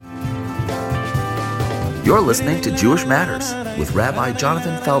You're listening to Jewish Matters with Rabbi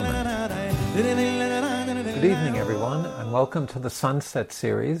Jonathan Feldman. Good evening, everyone, and welcome to the Sunset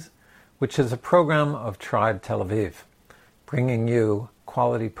Series, which is a program of Tribe Tel Aviv, bringing you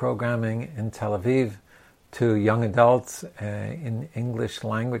quality programming in Tel Aviv to young adults in English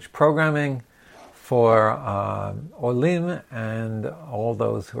language programming for Olim and all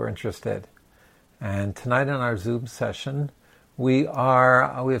those who are interested. And tonight in our Zoom session, we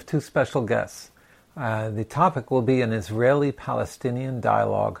have two special guests. The topic will be an Israeli-Palestinian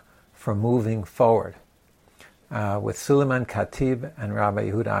dialogue for moving forward with Suleiman Khatib and Rabbi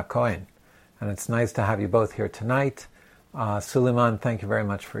Yehuda HaKohen. And it's nice to have you both here tonight. Suleiman, thank you very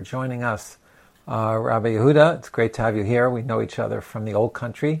much for joining us. Rabbi Yehuda, it's great to have you here. We know each other from the old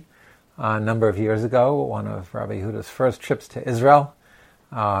country a number of years ago, one of Rabbi Yehuda's first trips to Israel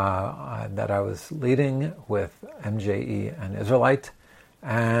that I was leading with MJE and Israelite.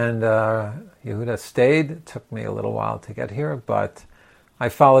 And Yehuda stayed. It took me a little while to get here, but I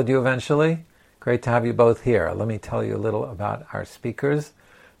followed you eventually. Great to have you both here. Let me tell you a little about our speakers.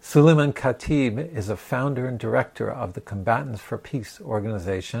 Suleiman Khatib is a founder and director of the Combatants for Peace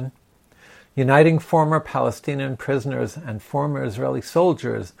organization, uniting former Palestinian prisoners and former Israeli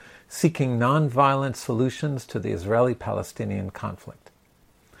soldiers seeking nonviolent solutions to the Israeli-Palestinian conflict.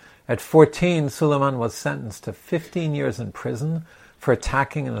 At 14, Suleiman was sentenced to 15 years in prison for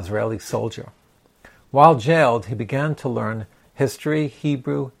attacking an Israeli soldier. While jailed, he began to learn history,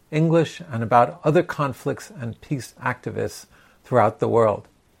 Hebrew, English, and about other conflicts and peace activists throughout the world.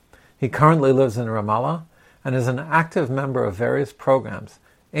 He currently lives in Ramallah and is an active member of various programs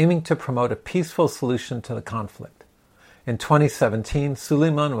aiming to promote a peaceful solution to the conflict. In 2017,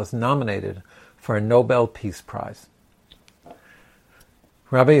 Suleiman was nominated for a Nobel Peace Prize.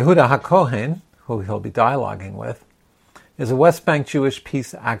 Rabbi Yehuda HaKohen, who he'll be dialoguing with, is a West Bank Jewish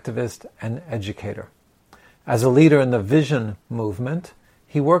peace activist and educator. As a leader in the Vision movement,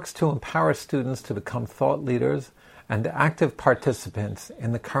 he works to empower students to become thought leaders and active participants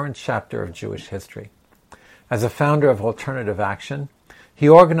in the current chapter of Jewish history. As a founder of Alternative Action, he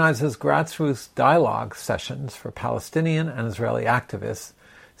organizes grassroots dialogue sessions for Palestinian and Israeli activists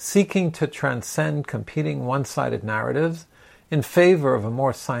seeking to transcend competing one-sided narratives in favor of a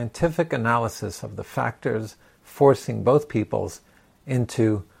more scientific analysis of the factors forcing both peoples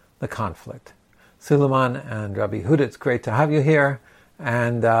into the conflict. Suleiman and Rabbi Yehuda, it's great to have you here.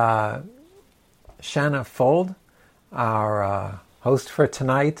 And Shanna Fold, our host for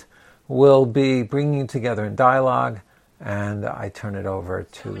tonight, will be bringing you together in dialogue. And I turn it over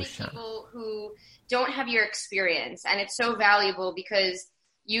to so many Shanna. People who don't have your experience, and it's so valuable because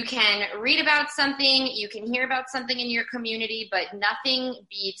you can read about something, you can hear about something in your community, but nothing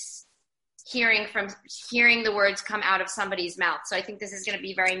beats hearing the words come out of somebody's mouth. So I think this is going to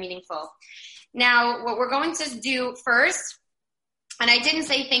be very meaningful. Now, what we're going to do first, and I didn't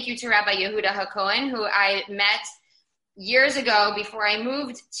say thank you to Rabbi Yehuda HaKohen, who I met years ago before I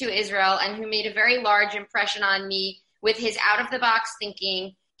moved to Israel and who made a very large impression on me with his out-of-the-box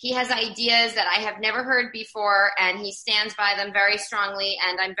thinking. He has ideas that I have never heard before, and he stands by them very strongly,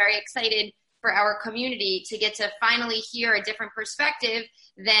 and I'm very excited for our community to get to finally hear a different perspective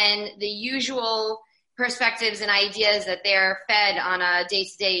than the usual perspectives and ideas that they're fed on a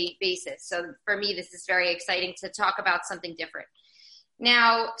day-to-day basis. So for me, this is very exciting to talk about something different.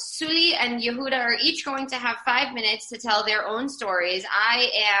 Now, Suli and Yehuda are each going to have 5 minutes to tell their own stories.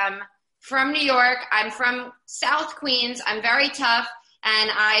 I am from New York. I'm from South Queens. I'm very tough, and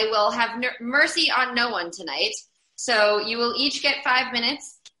I will have mercy on no one tonight. So you will each get 5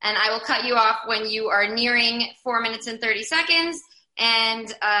 minutes, and I will cut you off when you are nearing 4 minutes and 30 seconds, and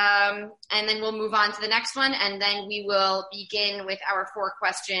then we'll move on to the next one, and then we will begin with our four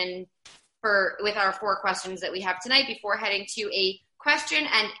questions that we have tonight before heading to a question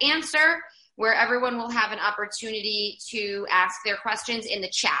and answer where everyone will have an opportunity to ask their questions in the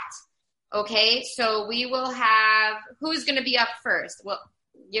chat. Okay, so we will have, who's going to be up first? Well,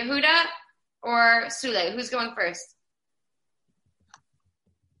 Yehuda or Sule? Who's going first?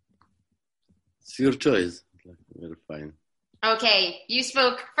 It's your choice. We're fine. Okay, you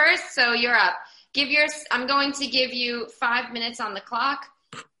spoke first, so you're up. I'm going to give you 5 minutes on the clock,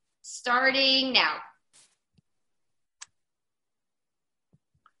 starting now.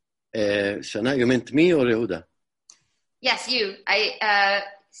 Shana, you meant me or Yehuda? Yes, you.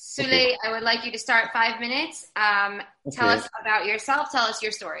 Sule, okay. I would like you to start 5 minutes. Tell us about yourself. Tell us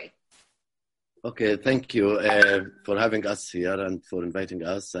your story. Okay, thank you for having us here and for inviting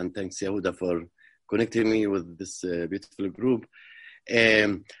us. And thanks, Yehuda, for connecting me with this beautiful group.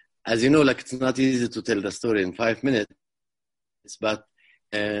 As you know, it's not easy to tell the story in 5 minutes, but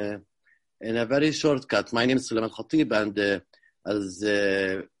in a very shortcut, my name is Sulaiman Khatib, and as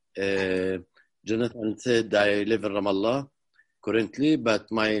Jonathan said, I live in Ramallah currently,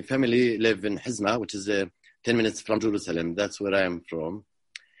 but my family live in Hizma, which is 10 minutes from Jerusalem. That's where I am from.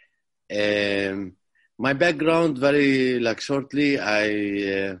 My background, very shortly,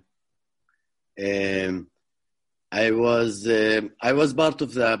 I was part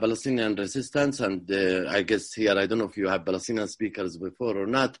of the Palestinian resistance, and I guess here, I don't know if you have Palestinian speakers before or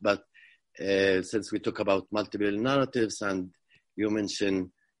not, but since we talk about multiple narratives, and you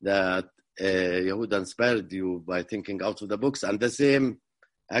mentioned that Yehuda inspired you by thinking out of the books, and the same,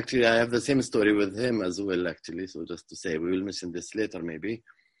 actually, I have the same story with him as well, actually, so just to say, we will mention this later, maybe.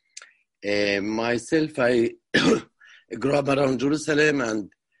 Myself, I grew up around Jerusalem, and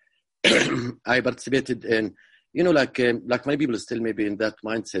I participated in, like many people still maybe in that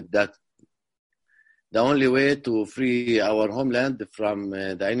mindset that the only way to free our homeland from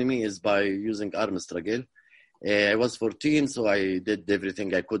the enemy is by using armed struggle. I was 14, so I did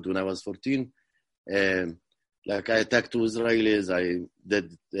everything I could when I was 14. I attacked 2 Israelis, I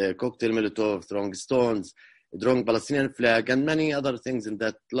did cocktail Molotov, throwing stones, drawing Palestinian flag, and many other things in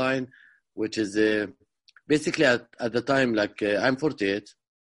that line, which is basically at the time, I'm 48.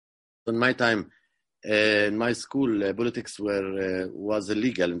 In my time, in my school, politics was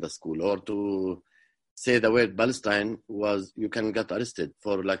illegal in the school, or to say the word Palestine you can get arrested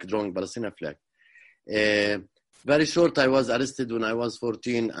for drawing Palestinian flag. Very short, I was arrested when I was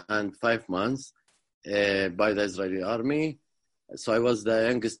 14 and 5 months by the Israeli army. So I was the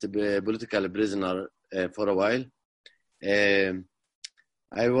youngest political prisoner for a while.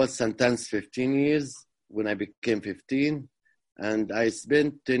 I was sentenced 15 years when I became 15, and I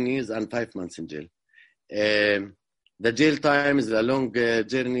spent 10 years and 5 months in jail. The jail time is a long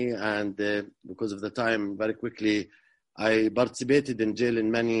journey, and because of the time, very quickly, I participated in jail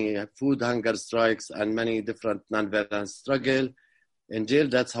in many food hunger strikes and many different non-violent struggle in jail.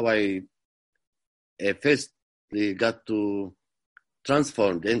 That's how I firstly got to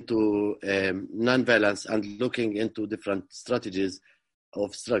transformed into non-violence and looking into different strategies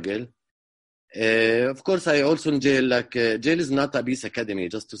of struggle. Of course, I also in jail, jail is not a peace academy,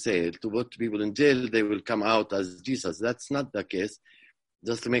 just to say. To put people in jail, they will come out as Jesus. That's not the case,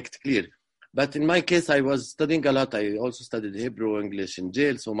 just to make it clear. But in my case, I was studying a lot. I also studied Hebrew, English in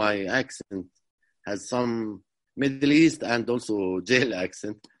jail, so my accent has some Middle East and also jail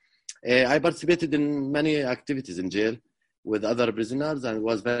accent. I participated in many activities in jail with other prisoners and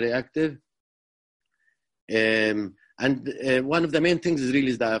was very active. And one of the main things is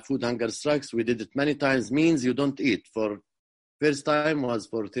really the food hunger strikes. We did it many times, means you don't eat. For first time was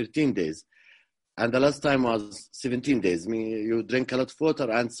for 13 days. And the last time was 17 days. You drink a lot of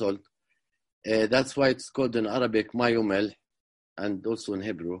water and salt. That's why it's called in Arabic, mayumel, and also in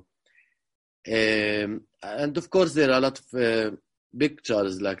Hebrew. And of course, there are a lot of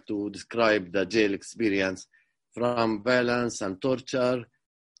pictures to describe the jail experience, from violence and torture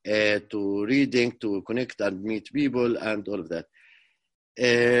to reading, to connect and meet people, and all of that.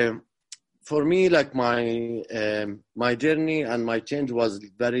 For me, my journey and my change was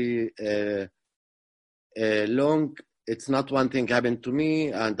very long. It's not one thing happened to me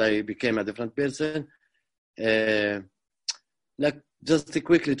and I became a different person. Just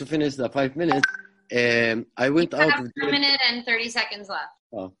quickly to finish the 5 minutes, I went out. Have 1 minute and 30 seconds left.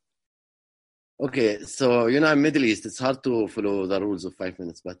 Oh. Okay, so I'm Middle East. It's hard to follow the rules of 5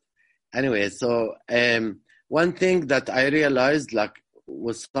 minutes, but anyway. So one thing that I realized,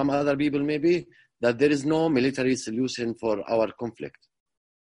 with some other people maybe, that there is no military solution for our conflict.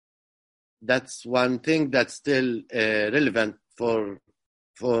 That's one thing that's still relevant for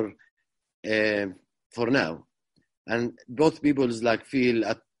now, and both peoples feel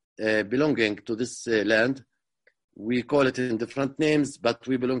belonging to this land. We call it in different names, but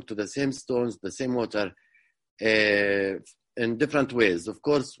we belong to the same stones, the same water, in different ways. Of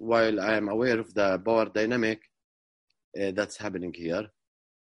course, while I am aware of the power dynamic that's happening here.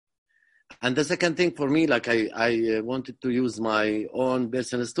 And the second thing for me, I wanted to use my own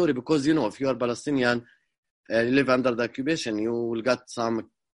personal story, because, if you are Palestinian, live under the occupation, you will get some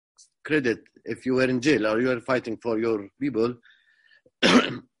credit if you were in jail or you were fighting for your people.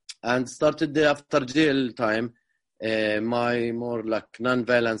 And started after jail time, my more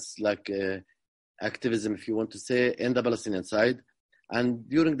non-violence, activism, if you want to say, in the Palestinian side. And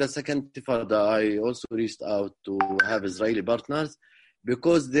during the second Intifada, I also reached out to have Israeli partners,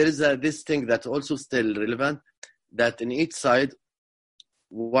 because there is this thing that's also still relevant, that in each side,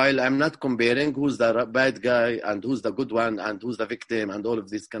 while I'm not comparing who's the bad guy and who's the good one and who's the victim and all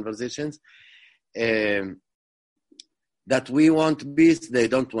of these conversations, that we want peace, they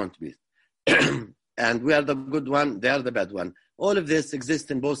don't want peace. and we are the good one, they are the bad one. All of this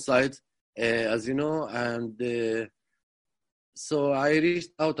exists in both sides, as you know, and so I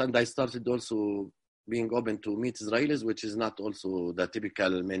reached out and I started also being open to meet Israelis, which is not also the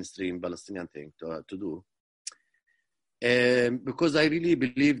typical mainstream Palestinian thing to do. Because I really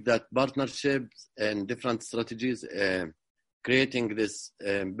believe that partnerships and different strategies, creating this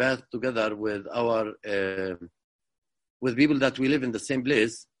path together with with people that we live in the same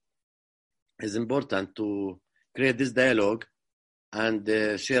place, is important to create this dialogue and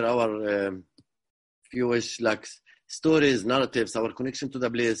share our fewish like stories, narratives, our connection to the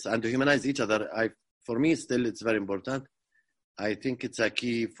place, and to humanize each other. For me, still, it's very important. I think it's a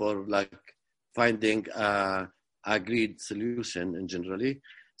key for like finding a agreed solution in generally.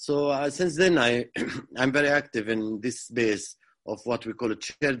 So since then, I'm very active in this space of what we call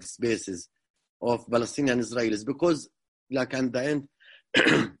shared spaces of Palestinian Israelis, because like at the end,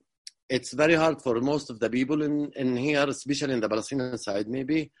 it's very hard for most of the people in here, especially in the Palestinian side,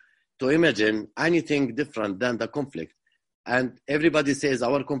 maybe, to imagine anything different than the conflict. And everybody says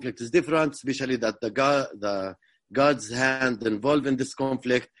our conflict is different, especially that the God's hand involved in this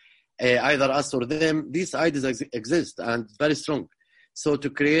conflict, either us or them. These ideas exist and very strong. So to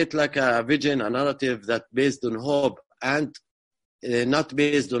create like a vision, a narrative that based on hope and not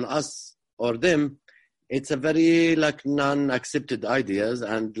based on us or them, it's a very like non-accepted ideas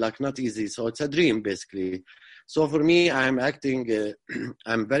and like not easy. So it's a dream basically. So for me, I'm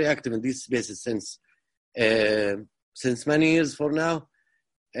very active in these spaces since many years for now.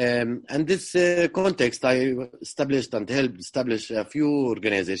 And this context, I established and helped establish a few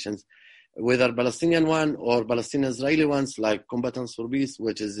organizations, whether Palestinian one or Palestinian-Israeli ones, like Combatants for Peace,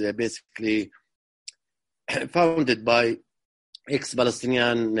 which is basically founded by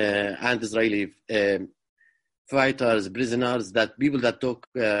ex-Palestinian and Israeli fighters, prisoners, that people that took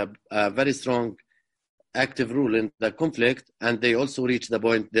a very strong active role in the conflict, and they also reach the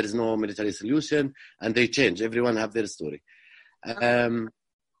point there is no military solution, and they change. Everyone have their story.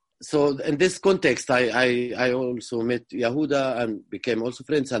 So in this context, I also met Yehuda and became also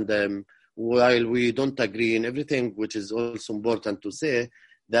friends. And while we don't agree in everything, which is also important to say,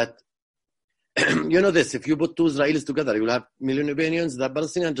 that you know this, if you put two Israelis together, you will have million opinions. The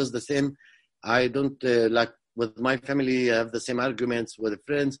Palestinian just the same. I don't like with my family have the same arguments with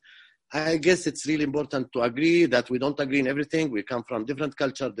friends. I guess it's really important to agree that we don't agree in everything. We come from different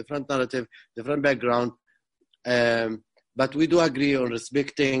culture, different narrative, different background. But we do agree on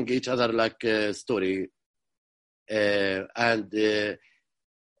respecting each other like story. And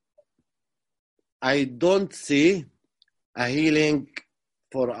I don't see a healing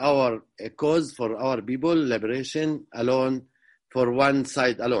for our cause, for our people, liberation alone, for one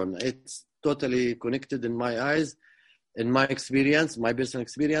side alone. It's totally connected in my eyes, in my experience, my personal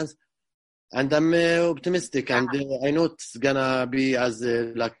experience. And I'm optimistic, and I know it's gonna be as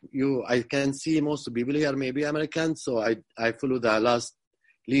like you. I can see most people here maybe American, so I follow the last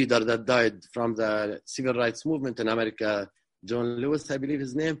leader that died from the civil rights movement in America, John Lewis, I believe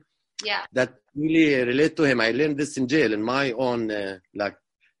his name. Yeah. That really relate to him. I learned this in jail in my own like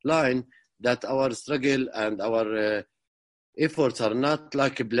line, that our struggle and our efforts are not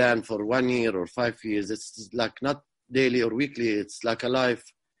like a plan for 1 year or 5 years. It's like not daily or weekly. It's like a life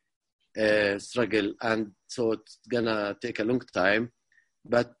struggle, and so it's gonna take a long time,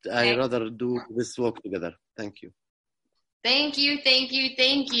 but I rather do this work together. Thank you. Thank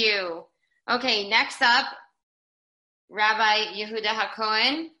you. Okay, next up, Rabbi Yehuda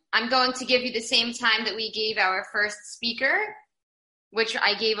HaKohen. I'm going to give you the same time that we gave our first speaker, which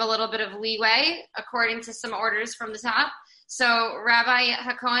I gave a little bit of leeway according to some orders from the top. So Rabbi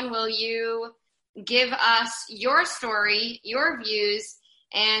HaKohen, will you give us your story, your views,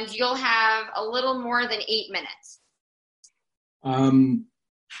 and you'll have a little more than 8 minutes. I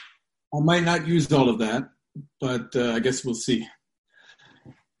might not use all of that, but I guess we'll see.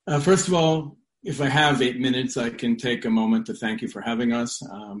 First of all, if I have 8 minutes, I can take a moment to thank you for having us.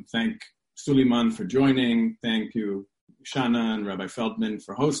 Thank Suleiman for joining. Thank you, Shana and Rabbi Feldman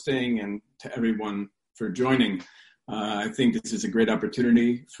for hosting, and to everyone for joining. I think this is a great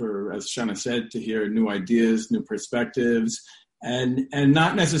opportunity for, as Shana said, to hear new ideas, new perspectives, and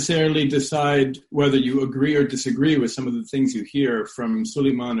not necessarily decide whether you agree or disagree with some of the things you hear from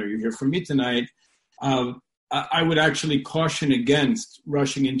Suleiman or you hear from me tonight. I would actually caution against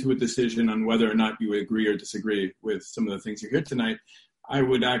rushing into a decision on whether or not you agree or disagree with some of the things you hear tonight. I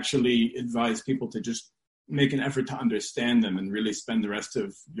would actually advise people to just make an effort to understand them and really spend the rest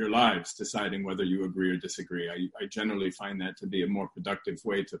of your lives deciding whether you agree or disagree. I generally find that to be a more productive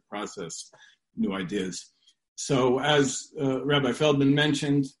way to process new ideas. So as Rabbi Feldman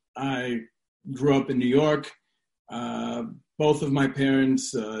mentioned, I grew up in New York. Both of my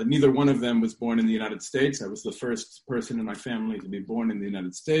parents, neither one of them was born in the United States. I was the first person in my family to be born in the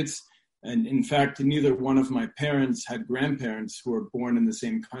United States. And in fact, neither one of my parents had grandparents who were born in the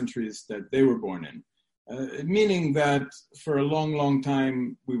same countries that they were born in. Meaning that for a long, long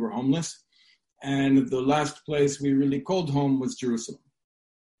time, we were homeless. And the last place we really called home was Jerusalem.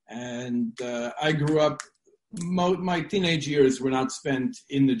 And I grew up, my teenage years were not spent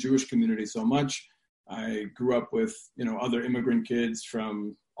in the Jewish community so much. I grew up with, other immigrant kids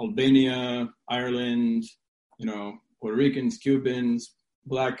from Albania, Ireland, Puerto Ricans, Cubans,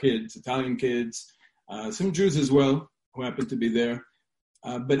 Black kids, Italian kids, some Jews as well who happened to be there.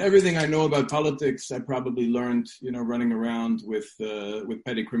 But everything I know about politics, I probably learned, running around with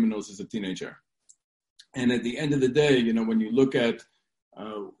petty criminals as a teenager. And at the end of the day, when you look at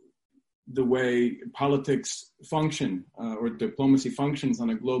the way politics function or diplomacy functions on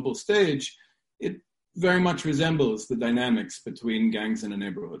a global stage, it very much resembles the dynamics between gangs in a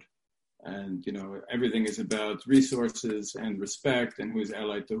neighborhood. And, everything is about resources and respect and who's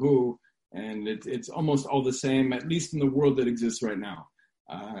allied to who. And it's almost all the same, at least in the world that exists right now.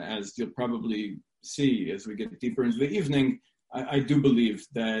 As you'll probably see as we get deeper into the evening, I do believe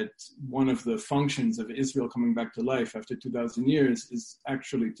that one of the functions of Israel coming back to life after 2,000 years is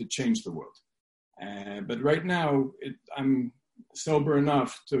actually to change the world. But right now, I'm sober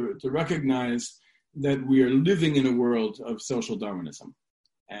enough to recognize that we are living in a world of social Darwinism.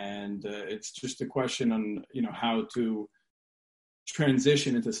 And it's just a question on, how to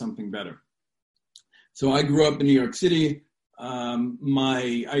transition into something better. So I grew up in New York City.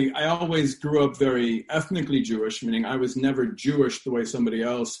 I always grew up very ethnically Jewish, meaning I was never Jewish the way somebody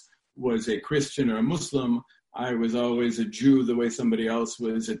else was a Christian or a Muslim. I was always a Jew the way somebody else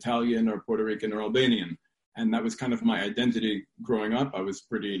was Italian or Puerto Rican or Albanian. And that was kind of my identity growing up. I was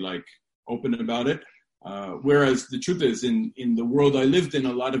pretty open about it. Whereas the truth is, in the world I lived in,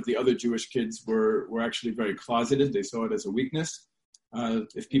 a lot of the other Jewish kids were actually very closeted. They saw it as a weakness.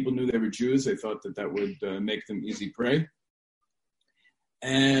 If people knew they were Jews, they thought that would make them easy prey.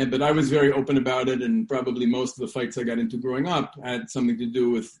 But I was very open about it, and probably most of the fights I got into growing up had something to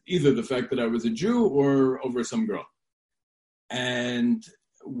do with either the fact that I was a Jew or over some girl. And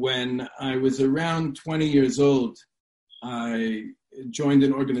when I was around 20 years old, I joined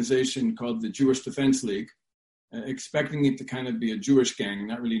an organization called the Jewish Defense League, expecting it to kind of be a Jewish gang,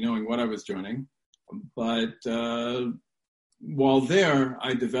 not really knowing what I was joining. But while there,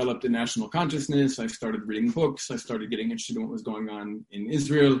 I developed a national consciousness. I started reading books. I started getting interested in what was going on in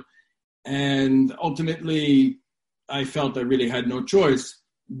Israel. And ultimately, I felt I really had no choice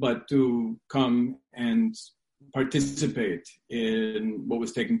but to come and participate in what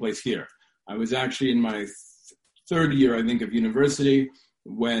was taking place here. I was actually in my third year, I think, of university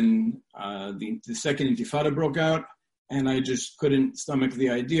when the second Intifada broke out. And I just couldn't stomach the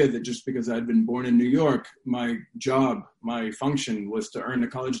idea that just because I'd been born in New York, my job, my function was to earn a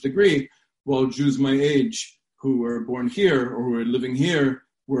college degree, while Jews my age who were born here or who were living here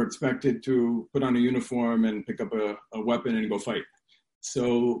were expected to put on a uniform and pick up a weapon and go fight.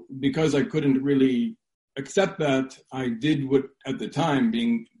 So because I couldn't really accept that, I did what at the time,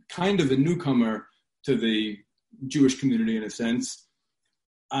 being kind of a newcomer to the Jewish community in a sense,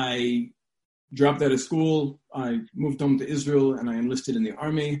 I dropped out of school, I moved home to Israel, and I enlisted in the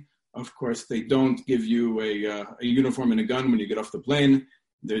army. Of course, they don't give you a uniform and a gun when you get off the plane.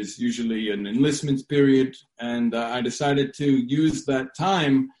 There's usually an enlistment period, and I decided to use that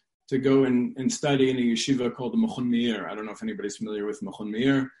time to go and study in a yeshiva called the Mechon Meir. I don't know if anybody's familiar with Mechon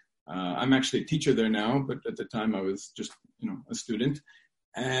Meir. I'm actually a teacher there now, but at the time I was just a student.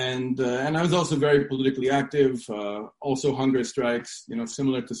 And I was also very politically active, also hunger strikes,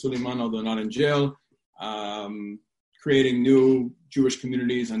 similar to Suleiman, although not in jail, creating new Jewish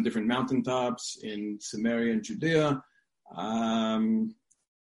communities on different mountaintops in Samaria and Judea,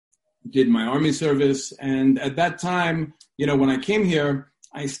 did my army service. And at that time, when I came here,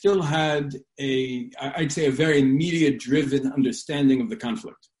 I still had I'd say a very media-driven understanding of the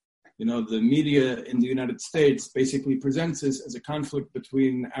conflict. The media in the United States basically presents this as a conflict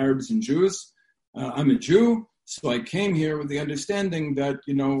between Arabs and Jews. I'm a Jew, so I came here with the understanding that,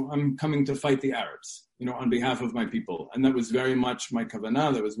 I'm coming to fight the Arabs, on behalf of my people. And that was very much my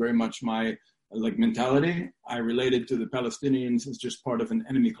kavanah. That was very much my mentality. I related to the Palestinians as just part of an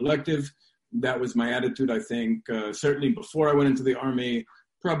enemy collective. That was my attitude, I think, certainly before I went into the army,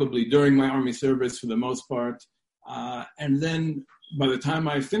 probably during my army service for the most part. And then by the time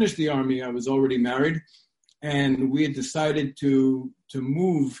I finished the army, I was already married, and we had decided to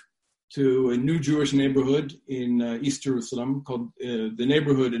move to a new Jewish neighborhood in East Jerusalem called, the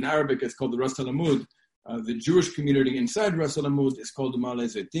neighborhood in Arabic is called the Ras Talamud. The Jewish community inside Ras Talamud is called the Ma'ale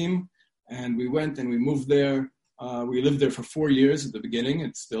Zeitim. And we went and we moved there. We lived there for 4 years at the beginning.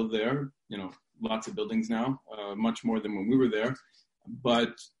 It's still there, lots of buildings now, much more than when we were there.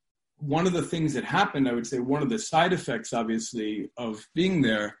 But one of the things that happened, I would say one of the side effects, obviously, of being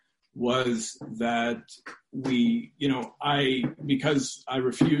there was that because I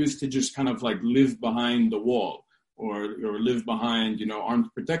refused to just kind of like live behind the wall or live behind,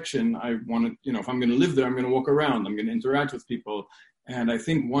 armed protection. I wanted, if I'm going to live there, I'm going to walk around, I'm going to interact with people. And I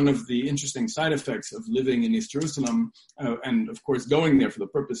think one of the interesting side effects of living in East Jerusalem, and of course going there for the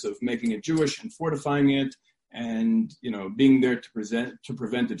purpose of making it Jewish and fortifying it, and being there to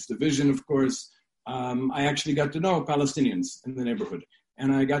prevent its division, of course, I actually got to know Palestinians in the neighborhood.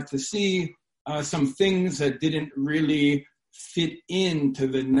 And I got to see some things that didn't really fit into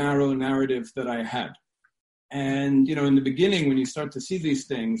the narrow narrative that I had. And, in the beginning, when you start to see these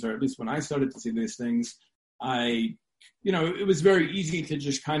things, or at least when I started to see these things, it was very easy to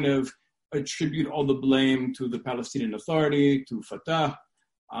just kind of attribute all the blame to the Palestinian Authority, to Fatah,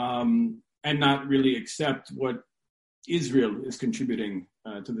 and not really accept what Israel is contributing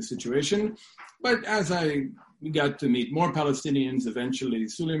to the situation. But as I got to meet more Palestinians, eventually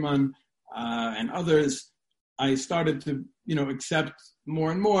Suleiman and others, I started to, accept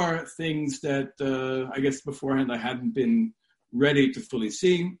more and more things that I guess beforehand I hadn't been ready to fully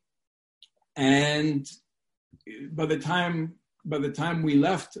see. And by the time we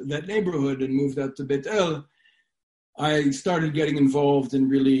left that neighborhood and moved out to Beit El, I started getting involved in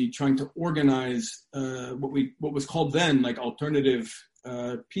really trying to organize what was called then like alternative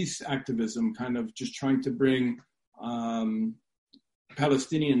peace activism, kind of just trying to bring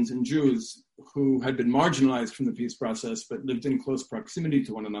Palestinians and Jews who had been marginalized from the peace process but lived in close proximity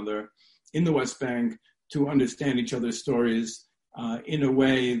to one another in the West Bank to understand each other's stories in a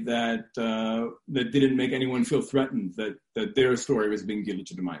way that didn't make anyone feel threatened that their story was being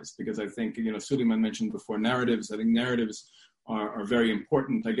delegitimized. Because I think, Suleiman mentioned before narratives. I think narratives are very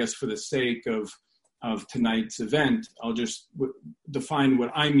important. I guess for the sake of tonight's event, I'll just define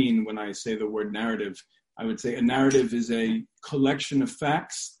what I mean when I say the word narrative. I would say a narrative is a collection of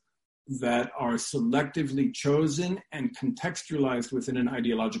facts that are selectively chosen and contextualized within an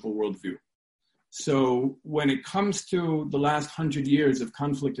ideological worldview. So when it comes to the last 100 years of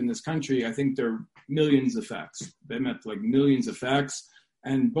conflict in this country, I think there are millions of facts. They meant like millions of facts,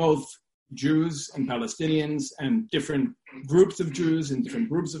 and both Jews and Palestinians and different groups of Jews and different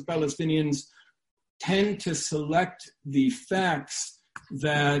groups of Palestinians tend to select the facts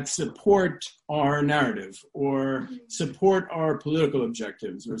that support our narrative or support our political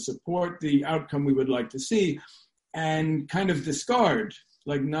objectives or support the outcome we would like to see, and kind of discard,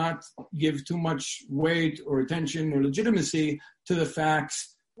 like not give too much weight or attention or legitimacy to the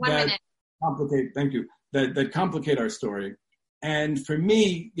facts that complicate our story. And for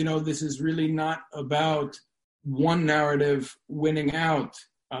me, this is really not about one narrative winning out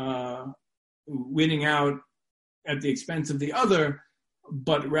at the expense of the other,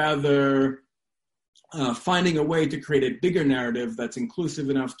 but rather finding a way to create a bigger narrative that's inclusive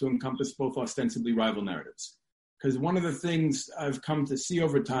enough to encompass both ostensibly rival narratives. Because one of the things I've come to see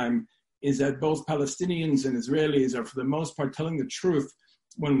over time is that both Palestinians and Israelis are, for the most part, telling the truth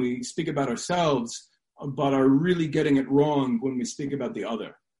when we speak about ourselves, but are really getting it wrong when we speak about the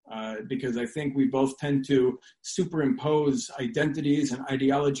other. Because I think we both tend to superimpose identities and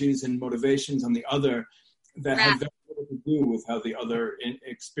ideologies and motivations on the other that have very little to do with how the other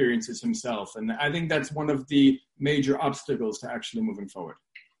experiences himself. And I think that's one of the major obstacles to actually moving forward.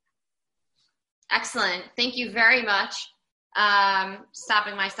 Excellent. Thank you very much.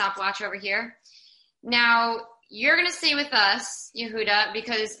 Stopping my stopwatch over here. Now, you're going to stay with us, Yehuda,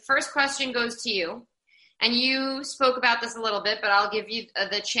 because first question goes to you. And you spoke about this a little bit, but I'll give you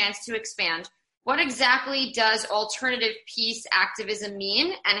the chance to expand. What exactly does alternative peace activism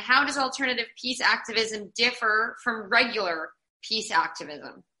mean? And how does alternative peace activism differ from regular peace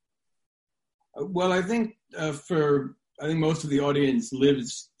activism? Well, I think most of the audience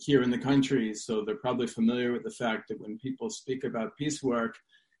lives here in the country, so they're probably familiar with the fact that when people speak about peace work,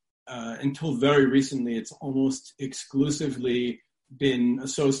 until very recently, it's almost exclusively been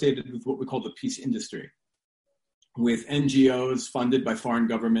associated with what we call the peace industry, with NGOs funded by foreign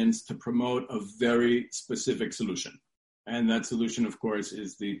governments to promote a very specific solution. And that solution, of course,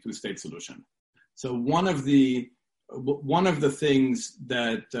 is the two-state solution. So one of the things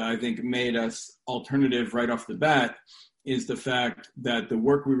that I think made us alternative right off the bat is the fact that the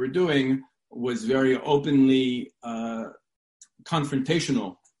work we were doing was very openly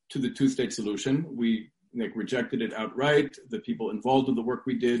confrontational to the two-state solution. We rejected it outright. The people involved in the work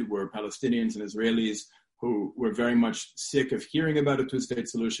we did were Palestinians and Israelis who were very much sick of hearing about a two-state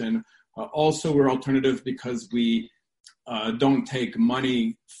solution. Also, we're alternative because we don't take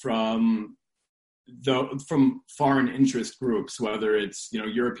money from foreign interest groups, whether it's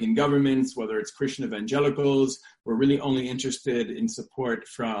European governments, whether it's Christian evangelicals. We're really only interested in support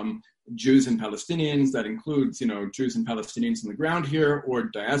from Jews and Palestinians. That includes Jews and Palestinians on the ground here, or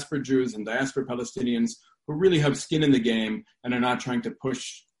diaspora Jews and diaspora Palestinians who really have skin in the game and are not trying to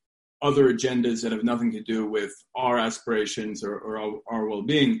push other agendas that have nothing to do with our aspirations or our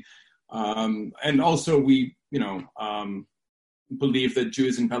well-being. And also we believe that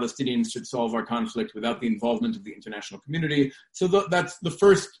Jews and Palestinians should solve our conflict without the involvement of the international community. So that's the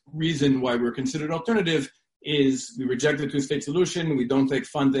first reason why we're considered alternative, is we reject the two-state solution, we don't take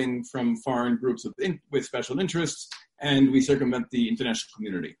funding from foreign groups with special interests, and we circumvent the international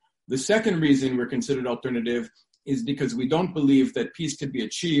community. The second reason we're considered alternative is because we don't believe that peace could be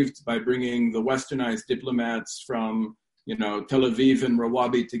achieved by bringing the westernized diplomats from Tel Aviv and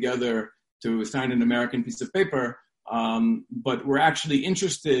Rawabi together to sign an American piece of paper. But we're actually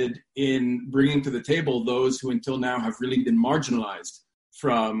interested in bringing to the table those who until now have really been marginalized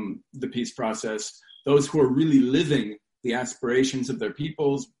from the peace process, those who are really living the aspirations of their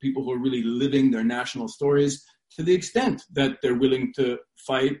peoples, people who are really living their national stories to the extent that they're willing to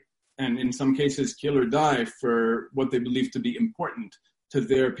fight and in some cases kill or die for what they believe to be important to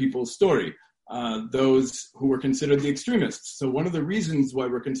their people's story. Those who were considered the extremists. So one of the reasons why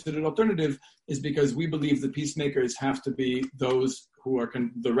we're considered alternative is because we believe the peacemakers have to be those who are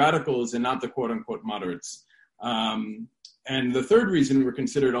the radicals and not the quote-unquote moderates. And the third reason we're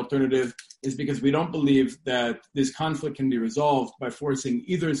considered alternative is because we don't believe that this conflict can be resolved by forcing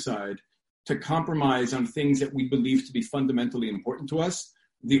either side to compromise on things that we believe to be fundamentally important to us.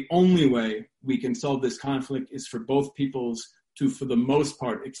 The only way we can solve this conflict is for both peoples to, for the most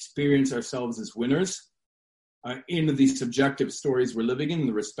part, experience ourselves as winners in the subjective stories we're living in,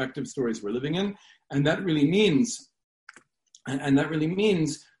 the respective stories we're living in. And that really means,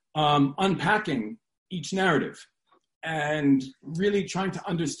 unpacking each narrative and really trying to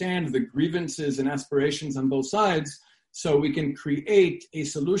understand the grievances and aspirations on both sides so we can create a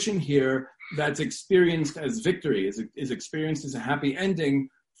solution here that's experienced as victory, is experienced as a happy ending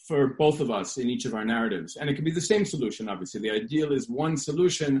for both of us in each of our narratives. And it can be the same solution, obviously. The ideal is one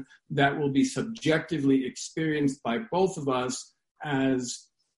solution that will be subjectively experienced by both of us as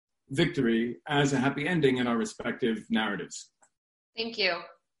victory, as a happy ending in our respective narratives. Thank you.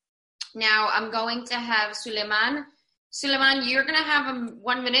 Now I'm going to have Suleiman. Suleiman, you're going to have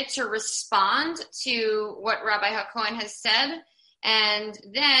 1 minute to respond to what Rabbi HaKohen has said. And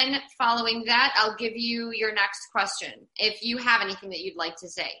then following that, I'll give you your next question, if you have anything that you'd like to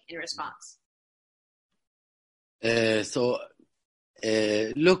say in response.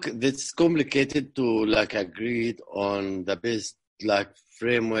 Look, it's complicated to agree on the best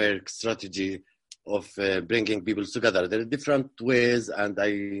framework strategy of bringing people together. There are different ways, and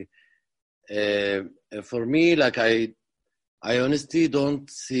for me, I honestly don't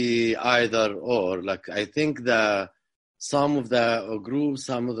see either or. I think some of the groups,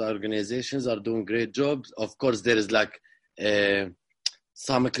 some of the organizations are doing great jobs. Of course, there is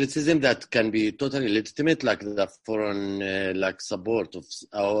some criticism that can be totally legitimate, like the foreign support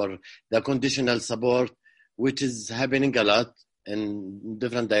or the conditional support, which is happening a lot in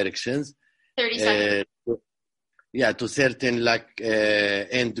different directions. 30 seconds. To certain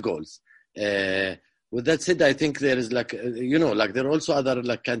end goals. With that said, I think there is there are also other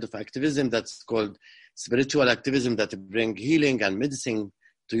kind of activism that's called spiritual activism that bring healing and medicine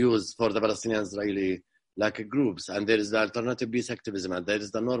to use for the Palestinian-Israeli groups. And there is the alternative peace activism, and there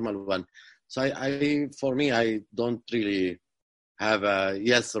is the normal one. So for me, I don't really have a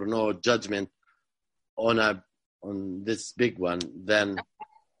yes or no judgment on this big one. Then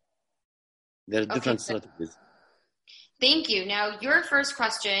there are different strategies. Thank you. Now, your first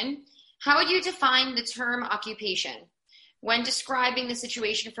question, how would you define the term occupation when describing the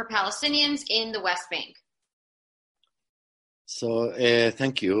situation for Palestinians in the West Bank? So,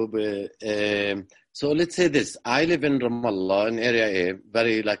 thank you. So let's say this. I live in Ramallah, in Area A,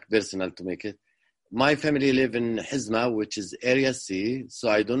 very personal to make it. My family live in Hizma, which is Area C. So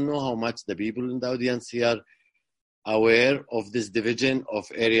I don't know how much the people in the audience here are aware of this division of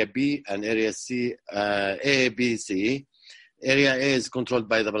Area B and Area C, A, B, C. Area A is controlled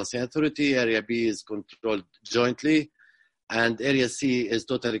by the Palestinian Authority. Area B is controlled jointly. And Area C is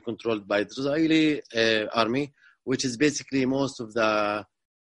totally controlled by the Israeli army, which is basically most of the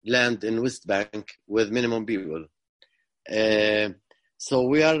land in West Bank with minimum people. So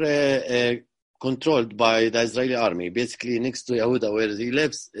we are controlled by the Israeli army. Basically, next to Yehuda, where he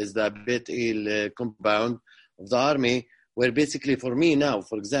lives, is the Beit El compound of the army, where basically for me now,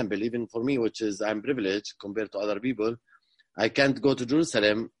 for example, even for me, which is I'm privileged compared to other people, I can't go to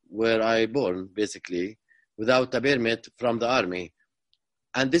Jerusalem, where I born, basically, without a permit from the army.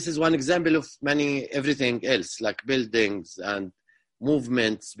 And this is one example of everything else, like buildings and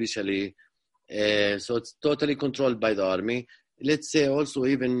movement, especially. So it's totally controlled by the army. Let's say also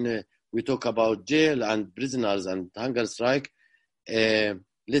even we talk about jail and prisoners and hunger strike.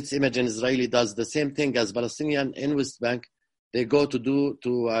 Let's imagine Israeli does the same thing as Palestinian in West Bank. They go to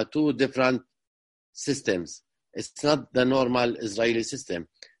two different systems. It's not the normal Israeli system.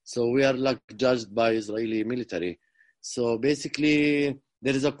 So we are like judged by Israeli military. So basically,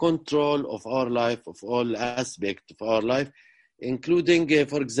 there is a control of our life, of all aspects of our life, including,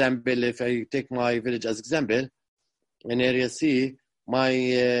 for example, if I take my village as example, in Area C,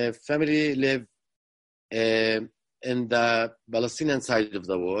 my family live in the Palestinian side of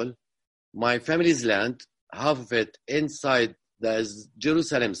the wall. My family's land, half of it inside the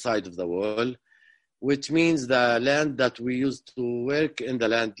Jerusalem side of the wall, which means the land that we used to work in the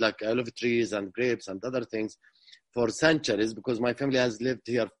land, like olive trees and grapes and other things, for centuries, because my family has lived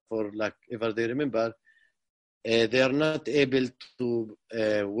here for like ever they remember. They are not able to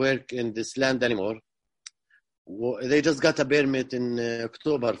work in this land anymore. They just got a permit in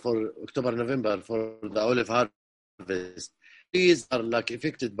November for the olive harvest. Trees are like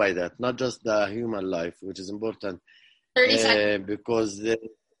affected by that, not just the human life, which is important. 30 seconds. Because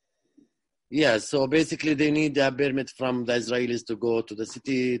so basically they need a permit from the Israelis to go to the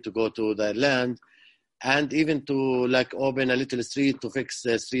city, to go to the land, and even to like open a little street to fix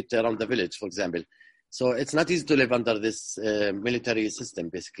a street around the village, for example. So it's not easy to live under this military system,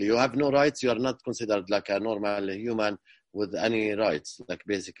 basically. You have no rights. You are not considered like a normal human with any rights, like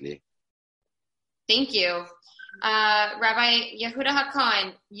basically. Thank you. Rabbi Yehuda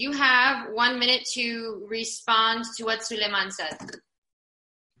HaKohen, you have 1 minute to respond to what Suleiman said.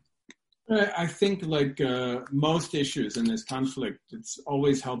 I think like most issues in this conflict, it's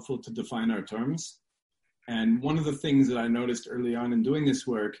always helpful to define our terms. And one of the things that I noticed early on in doing this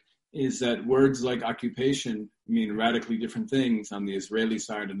work is that words like occupation mean radically different things on the Israeli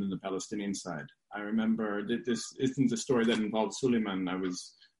side and then the Palestinian side. I remember that this isn't a story that involved Suleiman. I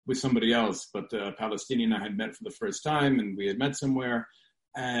was with somebody else, but a Palestinian I had met for the first time, and we had met somewhere,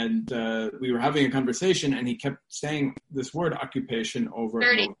 and we were having a conversation, and he kept saying this word occupation over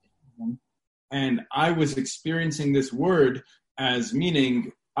 30. and over. And I was experiencing this word as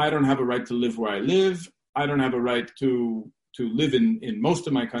meaning I don't have a right to live where I live. I don't have a right to live in most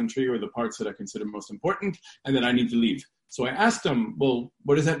of my country or the parts that I consider most important, and that I need to leave. So I asked him, well,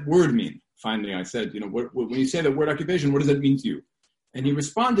 what does that word mean? Finally, I said, when you say the word occupation, what does that mean to you? And he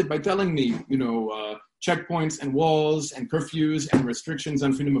responded by telling me, checkpoints and walls and curfews and restrictions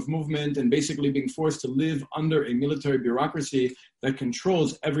on freedom of movement and basically being forced to live under a military bureaucracy that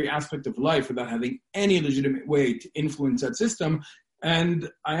controls every aspect of life without having any legitimate way to influence that system. And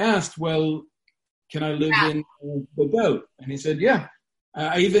I asked, well, can I live in Babel? And he said, yeah.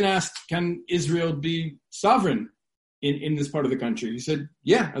 I even asked, can Israel be sovereign in this part of the country? He said,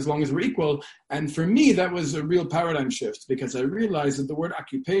 yeah, as long as we're equal. And for me, that was a real paradigm shift, because I realized that the word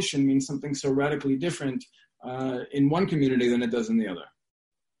occupation means something so radically different in one community than it does in the other.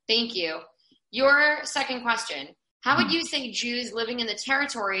 Thank you. Your second question. How would you say Jews living in the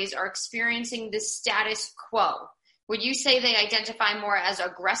territories are experiencing this status quo? Would you say they identify more as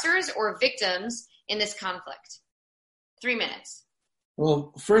aggressors or victims in this conflict? 3 minutes.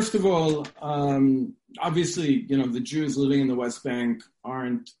 Well, first of all, obviously, the Jews living in the West Bank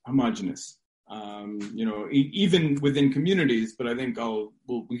aren't homogenous, even within communities. But I think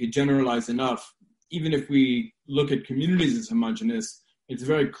we could generalize enough. Even if we look at communities as homogenous, it's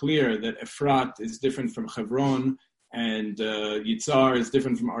very clear that Efrat is different from Hebron, and Yitzhar is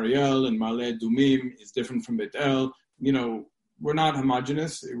different from Ariel, and Ma'ale Adumim is different from Beit El. We're not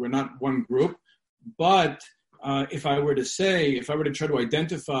homogenous. We're not one group. But if I were to try to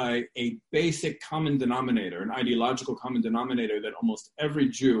identify a basic common denominator, an ideological common denominator that almost every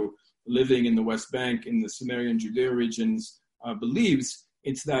Jew living in the West Bank, in the Sumerian Judea regions believes,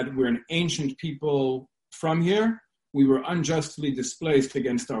 it's that we're an ancient people from here. We were unjustly displaced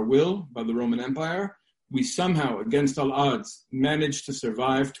against our will by the Roman Empire. We somehow, against all odds, managed to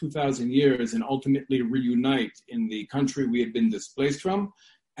survive 2,000 years and ultimately reunite in the country we had been displaced from.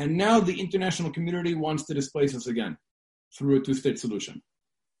 And now the international community wants to displace us again through a two-state solution.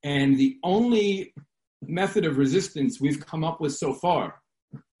 And the only method of resistance we've come up with so far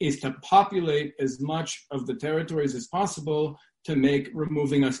is to populate as much of the territories as possible to make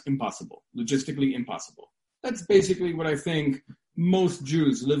removing us impossible, logistically impossible. That's basically what I think most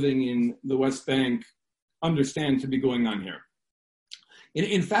Jews living in the West Bank understand to be going on here.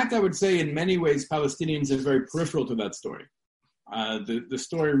 In fact, I would say in many ways, Palestinians are very peripheral to that story. The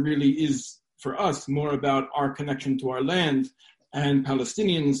story really is, for us, more about our connection to our land, and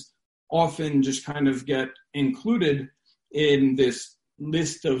Palestinians often just kind of get included in this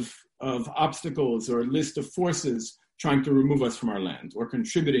list of obstacles or list of forces trying to remove us from our land or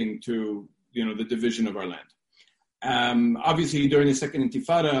contributing to, the division of our land. Obviously, during the Second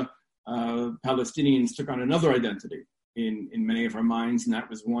Intifada, Palestinians took on another identity in many of our minds, and that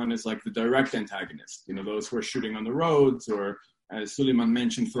was one as like the direct antagonist, those who are shooting on the roads, or as Suleiman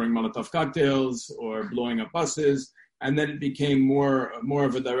mentioned, throwing Molotov cocktails or blowing up buses, and then it became more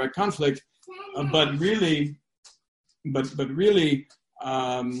of a direct conflict. But really,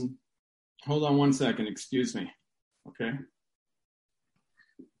 hold on one second, excuse me, okay?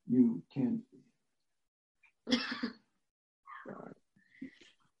 You can't.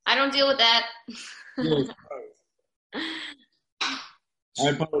 I don't deal with that. Yes. I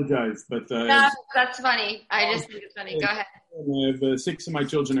apologize, but no, that's funny. I just think it's funny. Go ahead. I have 6 of my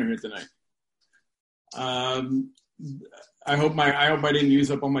children are here tonight. I hope I didn't use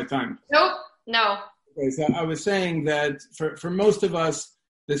up all my time. Nope. No. Okay, so I was saying that for most of us,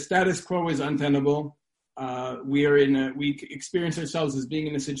 the status quo is untenable. We experience ourselves as being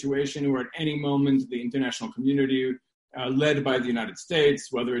in a situation where at any moment the international community, led by the United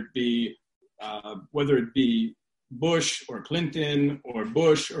States, whether it be Bush or Clinton or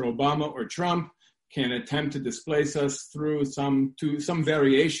Bush or Obama or Trump, can attempt to displace us through some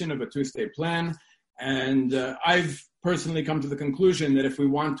variation of a two-state plan. And I've personally come to the conclusion that if we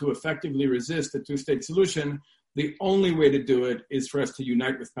want to effectively resist a two-state solution, the only way to do it is for us to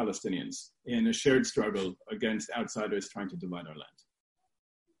unite with Palestinians in a shared struggle against outsiders trying to divide our land.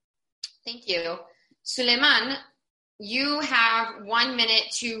 Thank you. Suleiman, you have 1 minute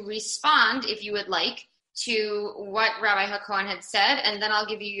to respond, if you would like, to what Rabbi HaKohen had said, and then I'll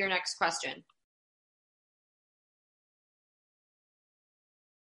give you your next question.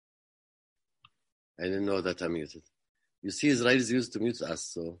 I didn't know that I muted. You see, Israelis used to mute us,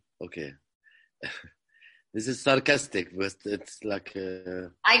 so okay. This is sarcastic, but it's like...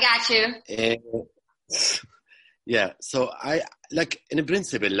 I got you. Yeah, so I, in a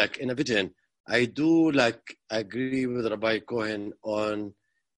principle, in a vision, I do, agree with Rabbi Cohen on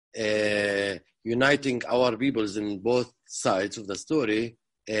uniting our peoples in both sides of the story,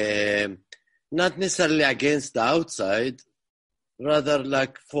 not necessarily against the outside, rather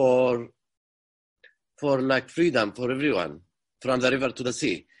for freedom for everyone, from the river to the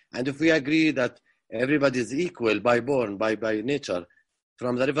sea. And if we agree that everybody is equal by nature,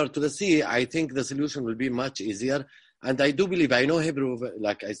 from the river to the sea, I think the solution will be much easier. And I do believe, I know Hebrew,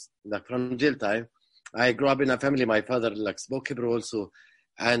 from jail time. I grew up in a family, my father spoke Hebrew also.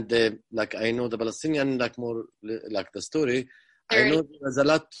 And I know the Palestinian, more the story. I know there's a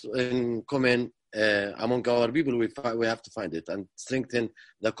lot in common among our people. We have to find it and strengthen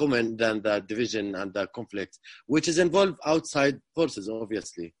the common than the division and the conflict, which is involved outside forces,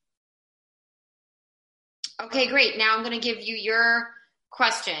 obviously. Okay, great. Now I'm going to give you your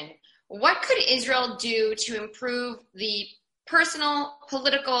question. What could Israel do to improve the personal,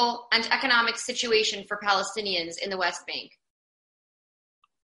 political, and economic situation for Palestinians in the West Bank?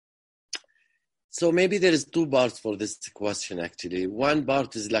 So maybe there is 2 parts for this question, actually. One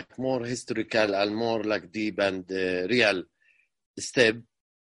part is more historical and more deep and real step,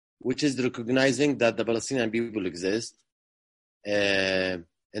 which is recognizing that the Palestinian people exist in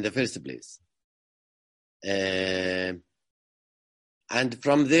the first place. And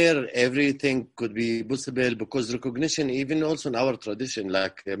from there, everything could be possible, because recognition, even also in our tradition,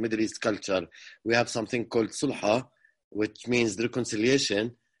 Middle East culture, we have something called sulha, which means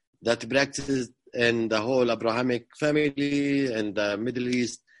reconciliation, that practices in the whole Abrahamic family and the Middle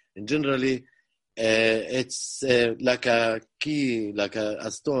East in generally. It's like a key,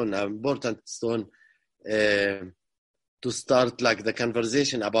 a stone, an important stone to start the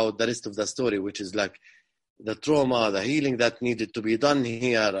conversation about the rest of the story, which is the trauma, the healing that needed to be done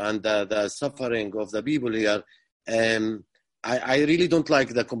here, and the suffering of the people here. I really don't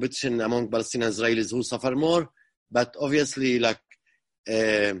like the competition among Palestinian Israelis who suffer more, but obviously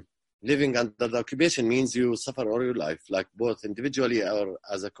living under the occupation means you suffer all your life, both individually or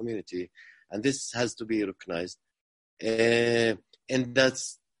as a community. And this has to be recognized. And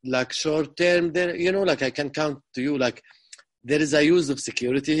that's short term there, I can count to you, there is a use of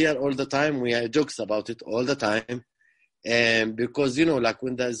security here all the time. We have jokes about it all the time. Because,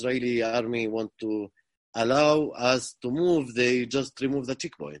 when the Israeli army want to allow us to move, they just remove the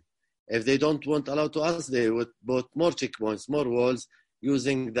checkpoint. If they don't want allow to us, they would put more checkpoints, more walls,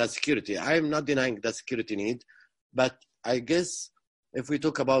 using the security. I'm not denying the security need, but I guess if we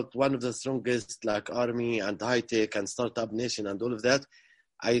talk about one of the strongest like army and high tech and startup nation and all of that,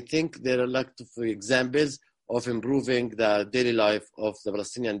 I think there are like examples of improving the daily life of the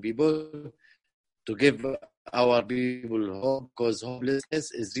Palestinian people to give our people hope, because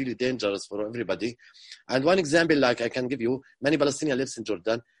hopelessness is really dangerous for everybody. And one example, like I can give you, many Palestinians live in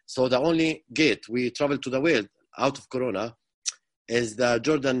Jordan. So the only gate we travel to the world out of Corona is the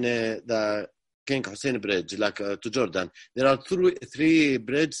Jordan, the King Hussein Bridge, to Jordan. There are three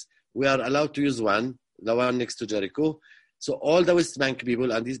bridges. We are allowed to use one, the one next to Jericho. So all the West Bank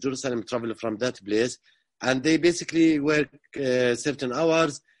people and East Jerusalem travel from that place. And they basically work certain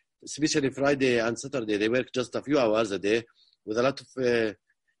hours, especially Friday and Saturday. They work just a few hours a day with a lot of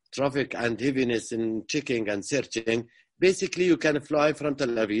traffic and heaviness in checking and searching. Basically, you can fly from Tel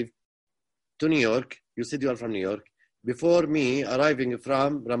Aviv to New York. You said you are from New York. Before me arriving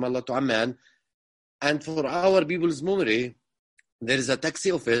from Ramallah to Amman. And for our people's memory, there is a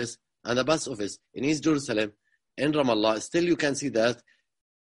taxi office and a bus office in East Jerusalem, in Ramallah. Still, you can see that.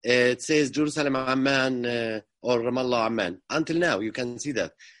 It says Jerusalem Amman or Ramallah Amman. Until now, you can see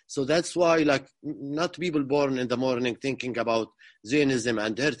that. So that's why, not people born in the morning thinking about Zionism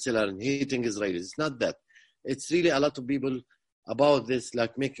and Herzl and hating Israelis. It's not that. It's really a lot of people about this,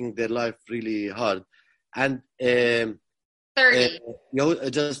 making their life really hard. And 30.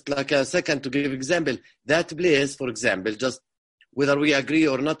 Just like a second to give example, that place, for example, just whether we agree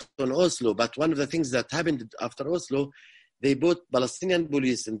or not on Oslo, but one of the things that happened after Oslo, they put Palestinian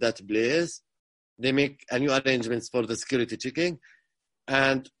police in that place. They make a new arrangements for the security checking,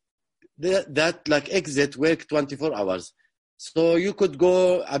 and that exit work 24 hours. So you could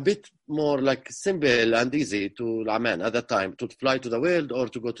go a bit more simple and easy to Amman at that time, to fly to the world or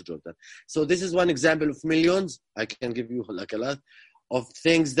to go to Jordan. So this is one example of millions. I can give you a lot of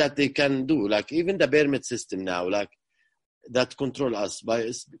things that they can do. Even the permit system now, that control us by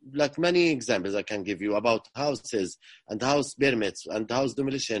many examples I can give you about houses and house permits and house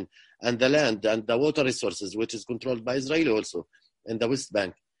demolition and the land and the water resources, which is controlled by Israel also in the West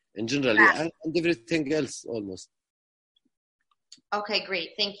Bank in general, and everything else almost. Okay,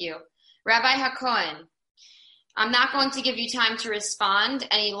 great. Thank you. Rabbi HaKohen, I'm not going to give you time to respond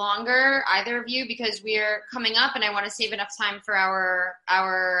any longer, either of you, because we're coming up and I want to save enough time for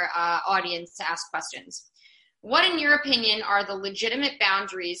our audience to ask questions. What, in your opinion, are the legitimate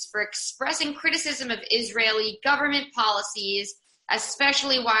boundaries for expressing criticism of Israeli government policies,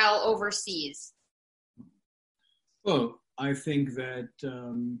 especially while overseas? Well, I think that,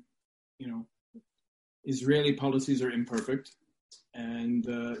 Israeli policies are imperfect, and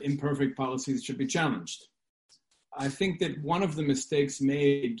imperfect policies should be challenged. I think that one of the mistakes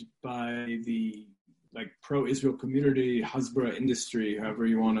made by the pro-Israel community, Hasbara industry, however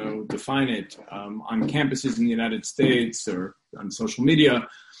you want to define it, on campuses in the United States or on social media,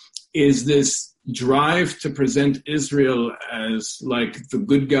 is this drive to present Israel as the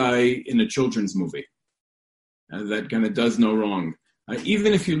good guy in a children's movie that kind of does no wrong.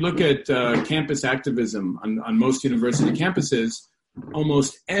 Even if you look at campus activism on most university campuses,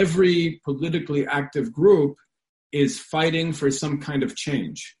 almost every politically active group is fighting for some kind of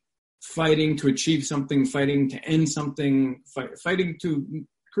change, fighting to achieve something, fighting to end something, fighting to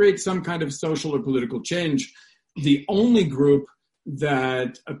create some kind of social or political change. The only group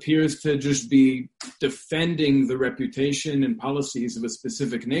that appears to just be defending the reputation and policies of a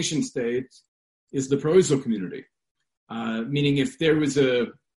specific nation state is the pro-Israel community. Meaning if there was a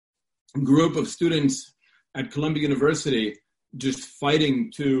group of students at Columbia University just fighting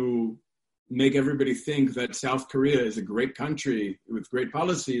to make everybody think that South Korea is a great country with great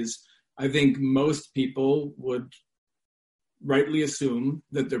policies, I think most people would rightly assume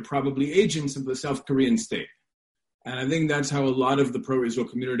that they're probably agents of the South Korean state. And I think that's how a lot of the pro-Israel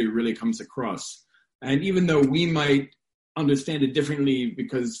community really comes across. And even though we might understand it differently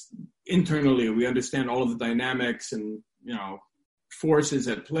because internally we understand all of the dynamics and, forces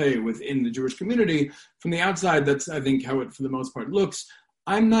at play within the Jewish community, from the outside, that's, I think, how it, for the most part, looks.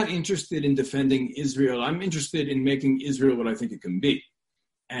 I'm not interested in defending Israel. I'm interested in making Israel what I think it can be.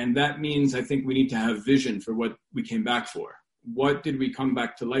 And that means I think we need to have vision for what we came back for. What did we come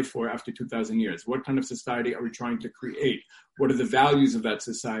back to life for after 2,000 years? What kind of society are we trying to create? What are the values of that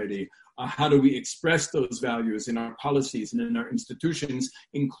society? How do we express those values in our policies and in our institutions,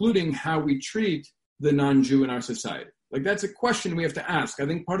 including how we treat the non-Jew in our society? That's a question we have to ask. I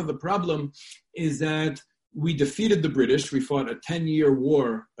think part of the problem is that we defeated the British. We fought a 10-year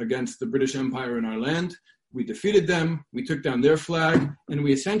war against the British Empire in our land. We defeated them. We took down their flag, and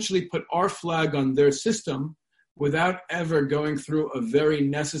we essentially put our flag on their system without ever going through a very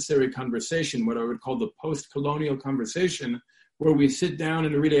necessary conversation, what I would call the post-colonial conversation, where we sit down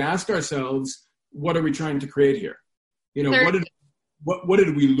and really ask ourselves, what are we trying to create here? You know, what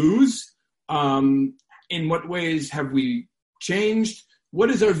did we lose? In what ways have we changed? What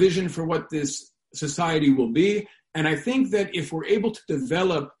is our vision for what this society will be? And I think that if we're able to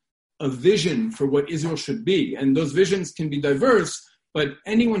develop a vision for what Israel should be, and those visions can be diverse, but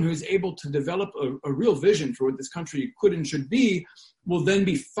anyone who's able to develop a real vision for what this country could and should be will then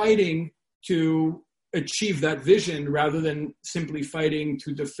be fighting to achieve that vision rather than simply fighting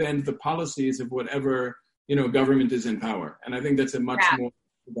to defend the policies of whatever, you know, government is in power. And I think that's a much more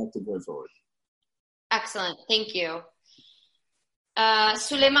productive way forward. Excellent. Thank you.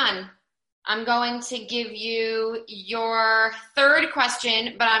 Suleiman, I'm going to give you your third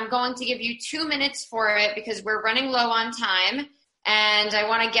question, but I'm going to give you 2 minutes for it because we're running low on time. And I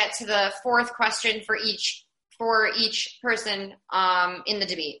want to get to the fourth question for each person in the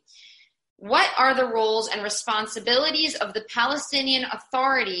debate. What are the roles and responsibilities of the Palestinian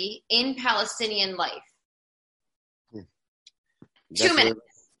Authority in Palestinian life? 2 minutes.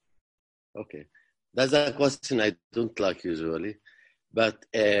 Okay. That's a question I don't like usually. But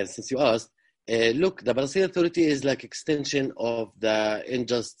since you asked, look, the Palestinian Authority is like extension of the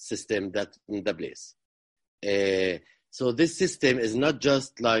unjust system that's in the place. So this system is not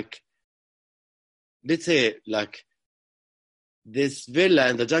just like, let's say, like this villa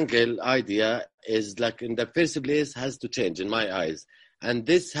in the jungle idea is like in the first place has to change in my eyes. And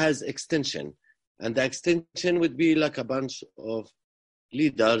this has extension. And the extension would be like a bunch of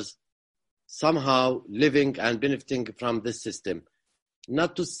leaders somehow living and benefiting from this system.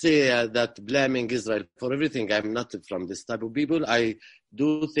 Not to say that blaming Israel for everything. I'm not from this type of people. I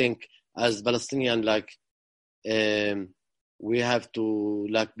do think as Palestinian, like, we have to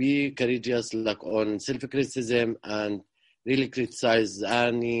like be courageous like on self-criticism and really criticize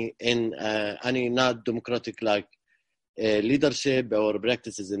any not democratic like leadership or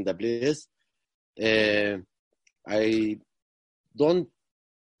practices in the place. I don't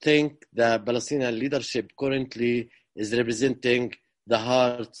think the Palestinian leadership currently is representing the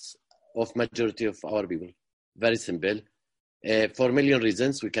hearts of majority of our people. Very simple. For a million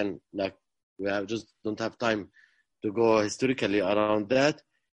reasons, we just don't have time to go historically around that.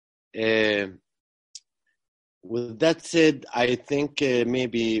 With that said, I think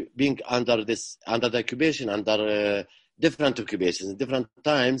maybe being under the occupation, under different occupations, different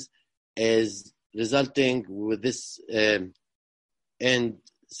times, is resulting with this and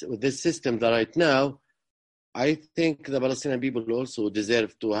with this system that right now, I think the Palestinian people also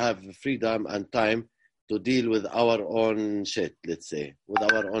deserve to have freedom and time to deal with our own shit, let's say, with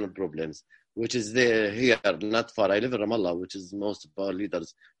our own problems, which is there here, not far. I live in Ramallah, which is most of our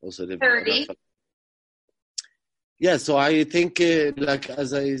leaders also live 30. Yeah, so I think, like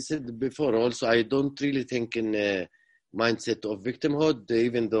as I said before, also I don't really think in a mindset of victimhood,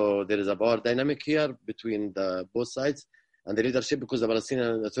 even though there is a power dynamic here between the both sides and the leadership, because the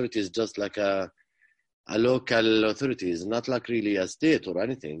Palestinian Authority is just like a local authority, it's not like really a state or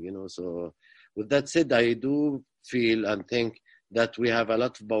anything, you know. So with that said, I do feel and think that we have a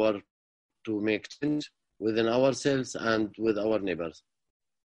lot of power to make change within ourselves and with our neighbors.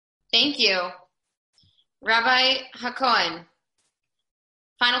 Thank you. Rabbi HaKohen,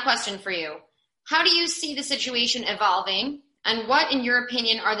 final question for you. How do you see the situation evolving, and what, in your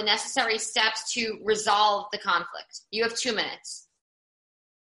opinion, are the necessary steps to resolve the conflict? You have 2 minutes.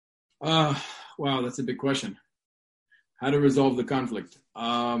 Wow, that's a big question. How to resolve the conflict?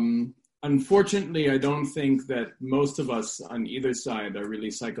 Unfortunately, I don't think that most of us on either side are really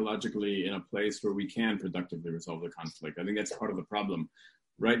psychologically in a place where we can productively resolve the conflict. I think that's part of the problem.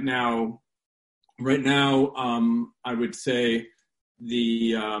 Right now, I would say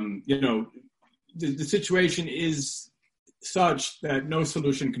the situation is such that no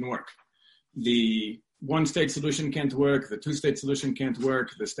solution can work. The one-state solution can't work, the two-state solution can't work,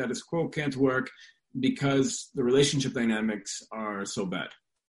 the status quo can't work because the relationship dynamics are so bad.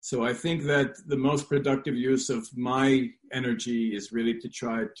 So I think that the most productive use of my energy is really to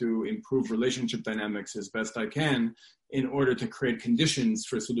try to improve relationship dynamics as best I can in order to create conditions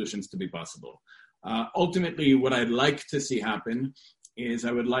for solutions to be possible. Ultimately, what I'd like to see happen is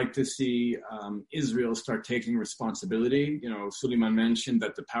I would like to see Israel start taking responsibility. You know, Suleiman mentioned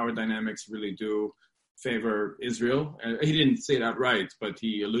that the power dynamics really do favor Israel. He didn't say it outright, but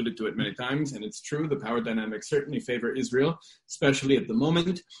he alluded to it many times, and it's true. The power dynamics certainly favor Israel, especially at the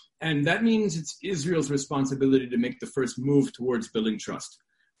moment. And that means it's Israel's responsibility to make the first move towards building trust.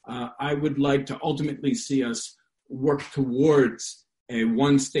 I would like to ultimately see us work towards a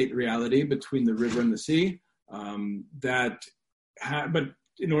one-state reality between the river and the sea. But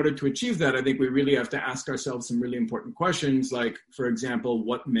in order to achieve that, I think we really have to ask ourselves some really important questions, like, for example,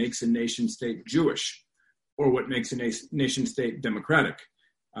 what makes a nation-state Jewish, or what makes a nation-state democratic?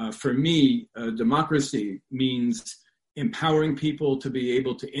 For me, democracy means empowering people to be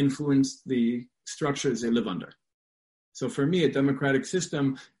able to influence the structures they live under. So for me, a democratic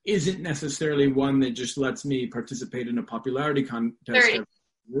system isn't necessarily one that just lets me participate in a popularity contest,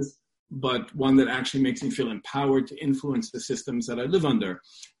 but one that actually makes me feel empowered to influence the systems that I live under.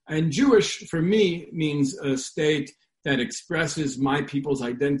 And Jewish, for me, means a state that expresses my people's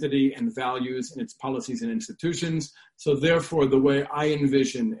identity and values in its policies and institutions. So therefore, the way I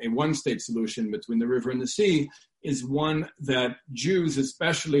envision a one-state solution between the river and the sea is one that Jews,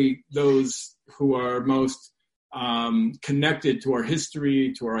 especially those who are most connected to our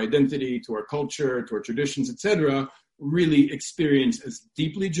history, to our identity, to our culture, to our traditions, etc., really experience as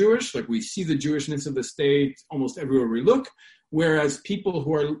deeply Jewish. Like, we see the Jewishness of the state almost everywhere we look, whereas people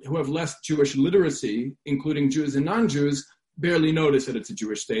who have less Jewish literacy, including Jews and non-Jews, barely notice that it's a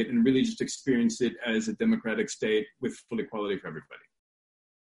Jewish state and really just experience it as a democratic state with full equality for everybody.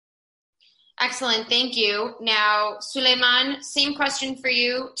 Excellent, thank you. Now, Suleiman, same question for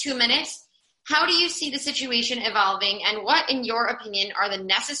you, 2 minutes. How do you see the situation evolving, and what, in your opinion, are the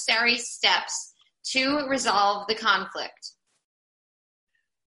necessary steps to resolve the conflict?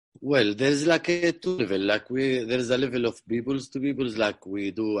 Well, there's like a two level. There's a level of peoples to peoples, like we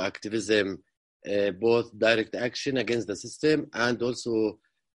do activism, both direct action against the system and also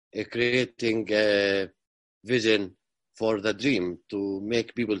creating a vision for the dream to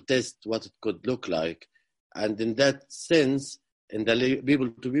make people test what it could look like. And in that sense, in the people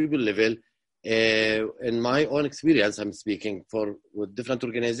to people level, in my own experience, I'm speaking with different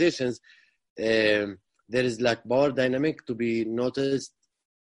organizations, there is like power dynamic to be noticed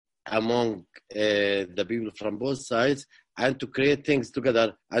among the people from both sides, and to create things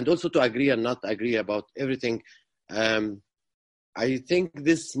together, and also to agree and not agree about everything. I think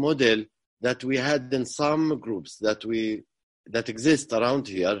this model that we had in some groups that exist around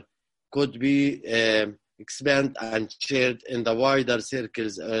here could be expanded and shared in the wider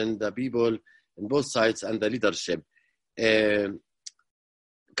circles and the people in both sides and the leadership.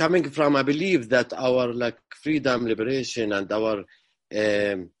 Coming from a belief that our freedom, liberation, and our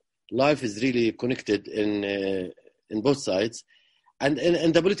life is really connected in both sides. And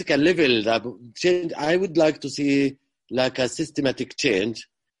in the political level, the change, I would like to see like a systematic change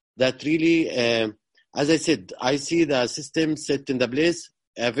that really, as I said, I see the system set in the place,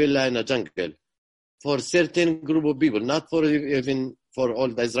 a villa in a jungle, for certain group of people, not for even for all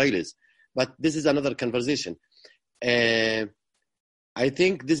the Israelis. But this is another conversation. I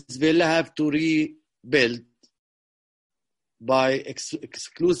think this will have to rebuild by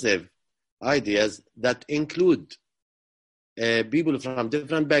exclusive ideas that include people from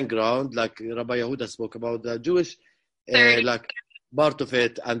different backgrounds, like Rabbi Yehuda spoke about the Jewish like part of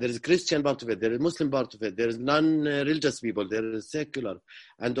it, and there is Christian part of it, there is Muslim part of it, there is non-religious people, there is secular,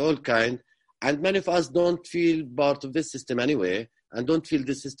 and all kind. And many of us don't feel part of this system anyway, and don't feel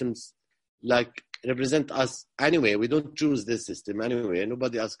this systems like represent us anyway. We don't choose this system anyway.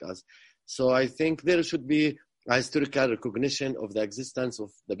 Nobody asks us. So I think there should be a historical recognition of the existence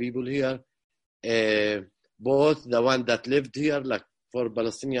of the people here, both the one that lived here, like for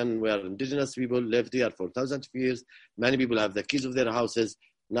Palestinian, where indigenous people lived here for thousands of years. Many people have the keys of their houses.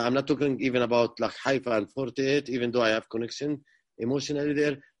 Now, I'm not talking even about like Haifa and 48, even though I have connection emotionally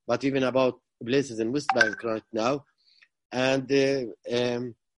there, but even about places in West Bank right now. And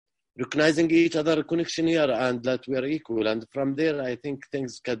recognizing each other connection here and that we are equal. And from there, I think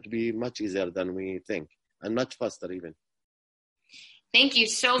things could be much easier than we think, and much faster even. Thank you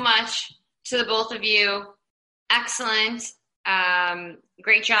so much to the both of you. Excellent.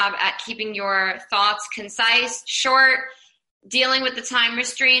 Great job at keeping your thoughts concise, short, dealing with the time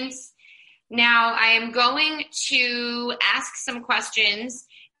restraints. Now, I am going to ask some questions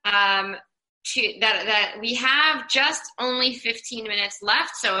that we have just only 15 minutes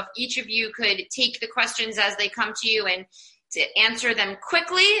left. So if each of you could take the questions as they come to you and to answer them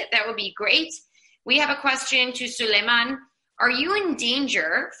quickly, that would be great. We have a question to Suleiman. Are you in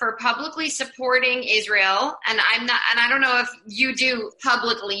danger for publicly supporting Israel? And I don't know if you do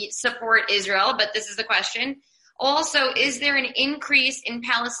publicly support Israel, but this is the question. Also, is there an increase in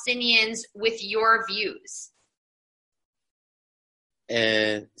Palestinians with your views?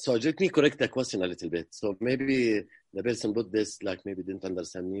 So let me correct the question a little bit. So maybe the person put this maybe didn't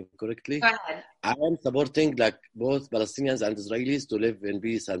understand me correctly. Go ahead. I am supporting both Palestinians and Israelis to live in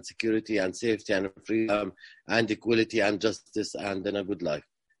peace and security and safety and freedom and equality and justice and in a good life.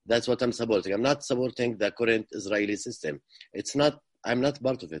 That's what I'm supporting. I'm not supporting the current Israeli system. I'm not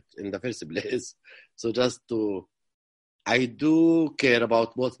part of it in the first place. So I do care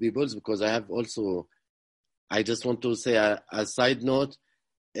about both peoples because I just want to say a side note,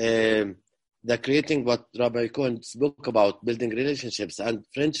 the creating what Rabbi Cohen spoke about, building relationships and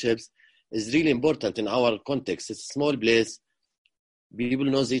friendships is really important in our context. It's a small place. People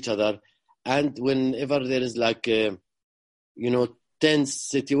knows each other. And whenever there is tense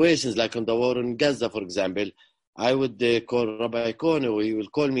situations, like on the war in Gaza, for example, I would call Rabbi Cohen, or he will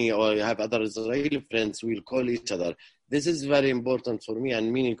call me, or I have other Israeli friends, we will call each other. This is very important for me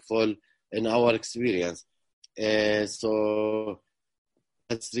and meaningful in our experience. So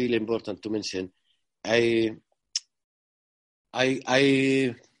that's really important to mention. And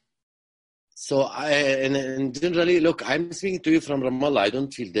generally, look, I'm speaking to you from Ramallah. I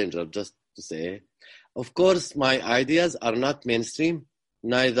don't feel danger, just to say. Of course, my ideas are not mainstream.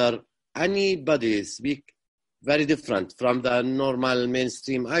 Neither anybody speak very different from the normal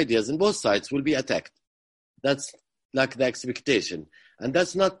mainstream ideas, and both sides will be attacked. That's like the expectation. And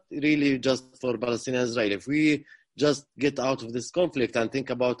that's not really just for Palestinian and Israel. If we just get out of this conflict and think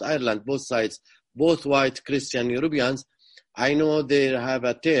about Ireland, both sides, both white Christian Europeans, I know they have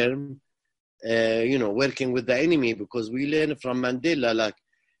a term, working with the enemy, because we learn from Mandela,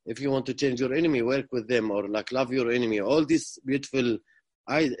 if you want to change your enemy, work with them, or love your enemy. All these beautiful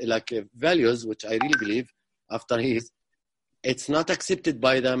values, which I really believe after it's not accepted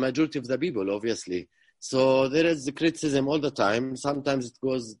by the majority of the people, obviously. So there is the criticism all the time. Sometimes it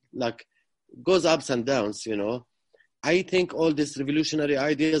goes ups and downs, I think all these revolutionary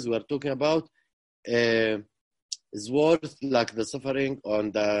ideas we are talking about is worth the suffering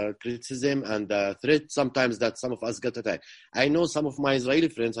on the criticism and the threat sometimes that some of us get attacked. I know some of my Israeli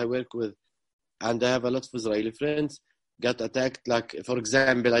friends I work with, and I have a lot of Israeli friends, get attacked. For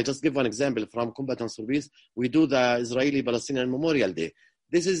example, I just give one example from Combatants for Peace. We do the Israeli-Palestinian Memorial Day.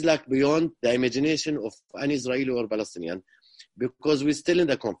 This is beyond the imagination of any Israeli or Palestinian, because we're still in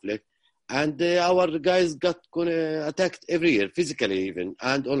the conflict. And our guys got attacked every year, physically even,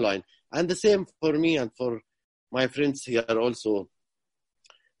 and online. And the same for me and for my friends here also.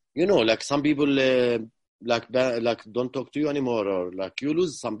 Some people don't talk to you anymore, or you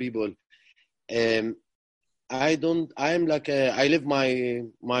lose some people. I live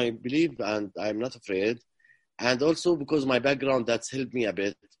my belief, and I'm not afraid. And also because my background, that's helped me a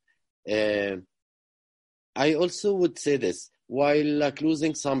bit. I also would say this, while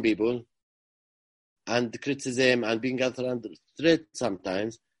losing some people and criticism and being under threat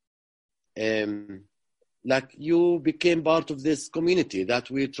sometimes, you became part of this community that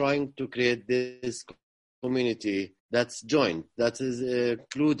we're trying to create, this community that's joined, that is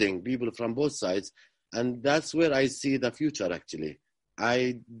including people from both sides. And that's where I see the future, actually.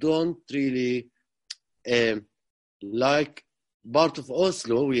 I don't really part of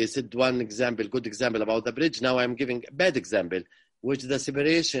Oslo. We said good example about the bridge. Now I'm giving a bad example, which is the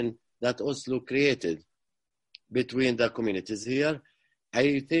separation that Oslo created between the communities here.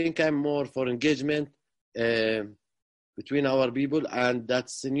 I think I'm more for engagement between our people, and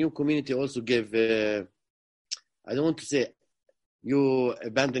that's a new community also give, I don't want to say you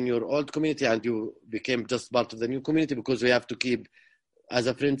abandon your old community and you became just part of the new community, because we have to keep, as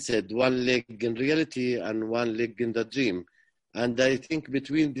a friend said, one leg in reality and one leg in the dream. And I think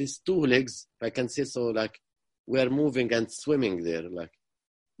between these two legs, if I can say so, we're moving and swimming there.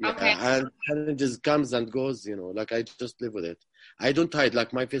 Okay. And challenges comes and goes, I just live with it. I don't hide.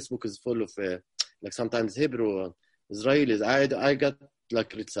 My Facebook is full of, sometimes Hebrew, Israelis. I got,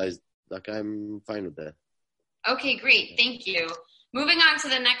 criticized. I'm fine with that. Okay, great. Thank you. Moving on to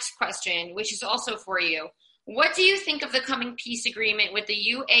the next question, which is also for you. What do you think of the coming peace agreement with the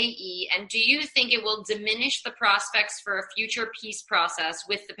UAE, and do you think it will diminish the prospects for a future peace process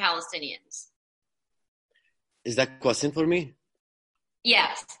with the Palestinians? Is that a question for me?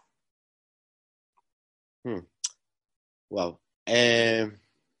 Yes. Wow.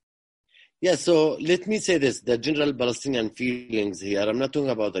 So let me say this, the general Palestinian feelings here, I'm not talking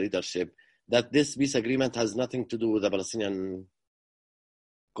about the leadership, that this peace agreement has nothing to do with the Palestinian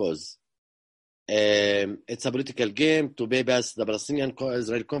cause. It's a political game to bypass the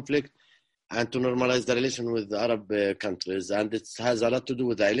Palestinian-Israel conflict and to normalize the relation with the Arab countries. And it has a lot to do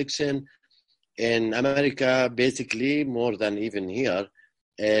with the election in America, basically more than even here.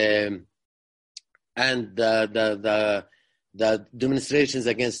 And the demonstrations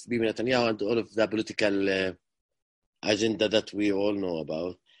against Bibi Netanyahu and all of the political agenda that we all know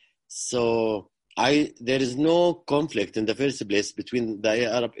about. So there is no conflict in the first place between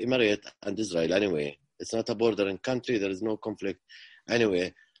the Arab Emirate and Israel anyway. It's not a bordering country. There is no conflict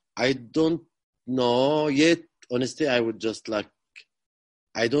anyway. I don't know yet. Honestly, I would just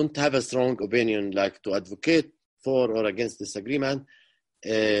I don't have a strong opinion to advocate for or against this agreement.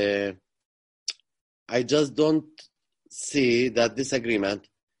 I just don't see that this agreement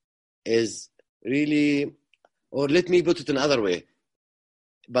is really, or let me put it another way.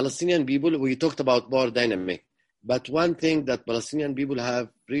 Palestinian people, we talked about power dynamic, but one thing that Palestinian people have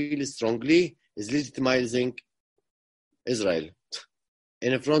really strongly is legitimizing Israel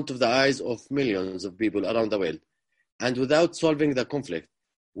in front of the eyes of millions of people around the world. And without solving the conflict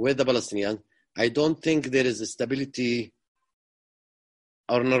with the Palestinians, I don't think there is a stability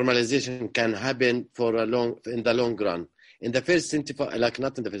or normalization can happen in the long run. In the first intifada,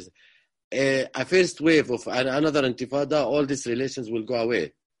 not in the first, a first wave of another intifada, all these relations will go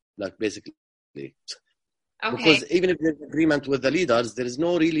away, basically. Okay. Because even if there's agreement with the leaders, there is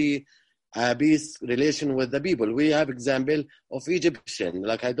no really peace relation with the people. We have example of Egyptian.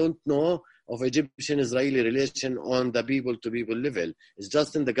 I don't know of Egyptian-Israeli relation on the people-to-people level. It's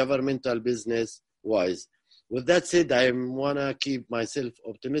just in the governmental business-wise. With that said, I want to keep myself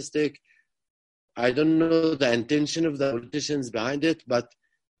optimistic. I don't know the intention of the politicians behind it, but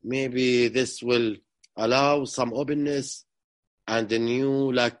maybe this will allow some openness and a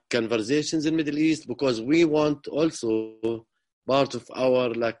new conversations in Middle East, because we want also part of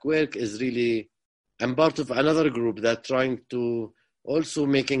our work is really, I'm part of another group that trying to also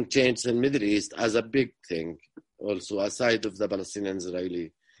making change in Middle East as a big thing, also aside of the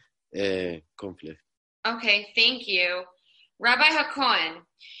Palestinian-Israeli conflict. Okay, thank you. Rabbi Hakohen,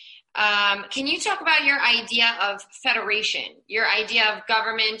 can you talk about your idea of federation, your idea of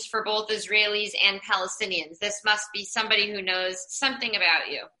government for both Israelis and Palestinians? This must be somebody who knows something about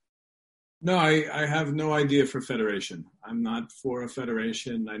you. No, I have no idea for federation. I'm not for a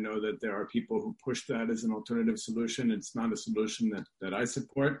federation. I know that there are people who push that as an alternative solution. It's not a solution that I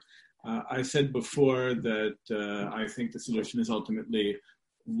support. I said before that I think the solution is ultimately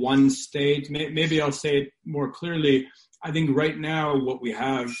one state. Maybe I'll say it more clearly. I think right now what we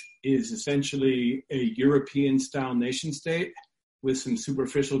have is essentially a European-style nation state with some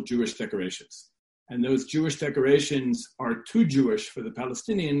superficial Jewish decorations. And those Jewish decorations are too Jewish for the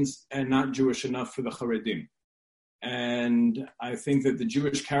Palestinians and not Jewish enough for the Haredim. And I think that the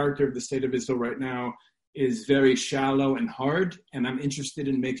Jewish character of the state of Israel right now is very shallow and hard, and I'm interested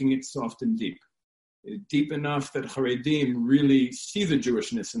in making it soft and deep. Deep enough that Haredim really see the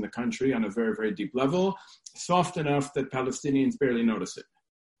Jewishness in the country on a very, very deep level, soft enough that Palestinians barely notice it.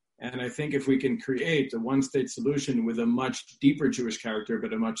 And I think if we can create a one-state solution with a much deeper Jewish character,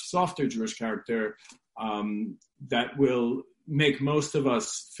 but a much softer Jewish character, that will make most of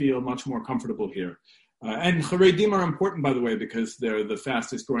us feel much more comfortable here. And Haredim are important, by the way, because they're the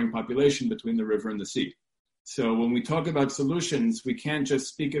fastest growing population between the river and the sea. So when we talk about solutions, we can't just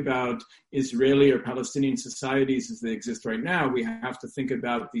speak about Israeli or Palestinian societies as they exist right now. We have to think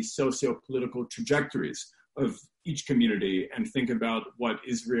about the socio-political trajectories of each community and think about what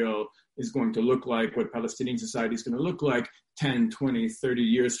Israel is going to look like, what Palestinian society is going to look like 10, 20, 30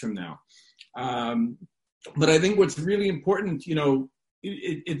 years from now. But I think what's really important,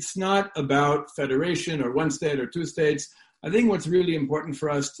 it's not about federation or one state or two states. I think what's really important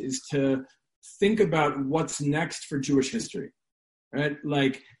for us is to think about what's next for Jewish history, right?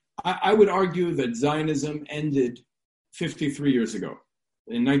 I would argue that Zionism ended 53 years ago.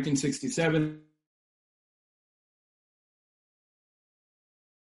 In 1967,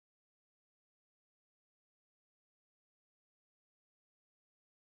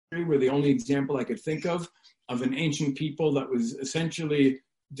 were the only example I could think of an ancient people that was essentially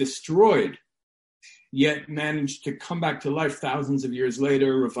destroyed, yet managed to come back to life thousands of years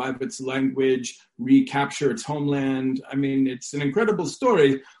later, revive its language, recapture its homeland. I mean, it's an incredible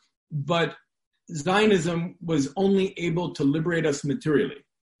story, but Zionism was only able to liberate us materially.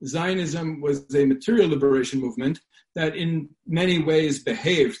 Zionism was a material liberation movement that in many ways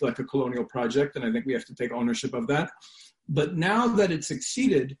behaved like a colonial project, and I think we have to take ownership of that. But now that it's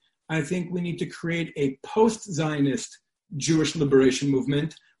succeeded, I think we need to create a post-Zionist Jewish liberation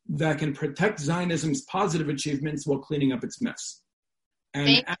movement that can protect Zionism's positive achievements while cleaning up its mess.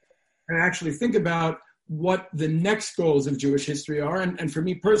 And actually think about what the next goals of Jewish history are. And for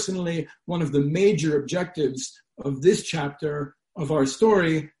me personally, one of the major objectives of this chapter of our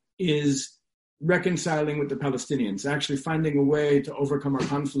story is reconciling with the Palestinians, actually finding a way to overcome our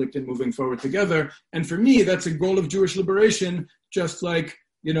conflict and moving forward together. And for me, that's a goal of Jewish liberation, just like,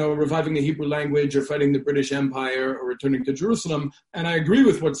 reviving the Hebrew language or fighting the British Empire or returning to Jerusalem. And I agree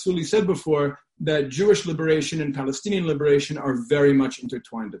with what Suli said before, that Jewish liberation and Palestinian liberation are very much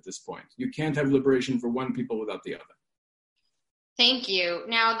intertwined at this point. You can't have liberation for one people without the other. Thank you.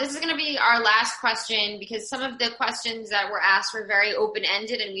 Now, this is going to be our last question because some of the questions that were asked were very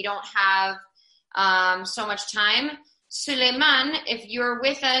open-ended and we don't have so much time. Suleiman, if you're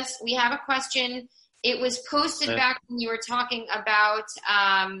with us, we have a question. It was posted back when you were talking about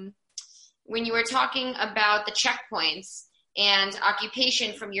the checkpoints and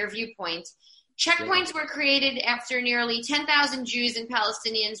occupation from your viewpoint. Checkpoints were created after nearly 10,000 Jews and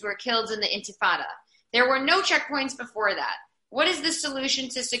Palestinians were killed in the Intifada. There were no checkpoints before that. What is the solution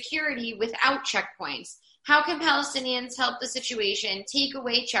to security without checkpoints? How can Palestinians help the situation take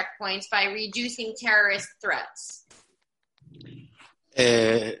away checkpoints by reducing terrorist threats?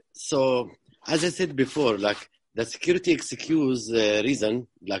 So, as I said before, the security excuse reason,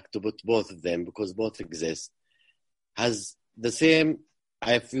 to put both of them, because both exist, has the same.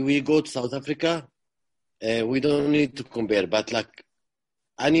 If we go to South Africa, we don't need to compare, but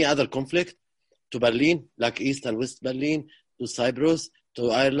any other conflict, to Berlin, East and West Berlin, to Cyprus,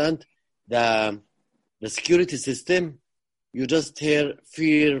 to Ireland, the security system, you just hear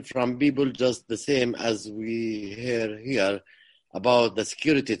fear from people just the same as we hear here about the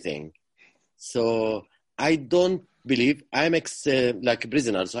security thing. So I don't believe, I'm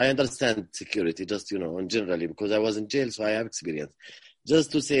prisoner, so I understand security just, in generally, because I was in jail, so I have experience.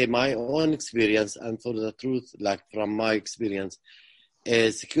 Just to say my own experience and for the truth, from my experience,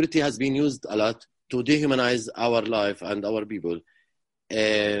 security has been used a lot to dehumanize our life and our people.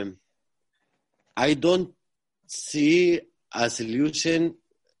 I don't see a solution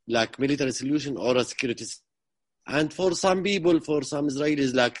military solution or a security. And for some people, for some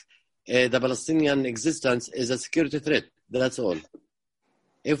Israelis, the Palestinian existence is a security threat. That's all.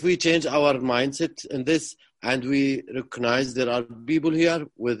 If we change our mindset in this and we recognize there are people here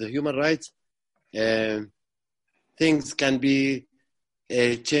with human rights, things can be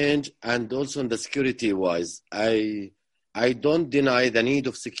changed. And also in the security-wise, I don't deny the need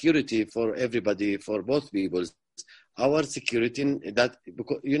of security for everybody, for both peoples. Our security, that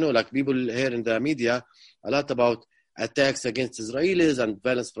because people here in the media a lot about attacks against Israelis and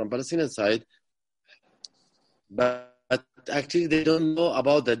violence from Palestinian side, but actually they don't know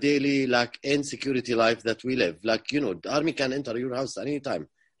about the daily insecurity life that we live. The army can enter your house anytime.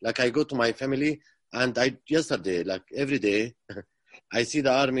 I go to my family and yesterday, every day, I see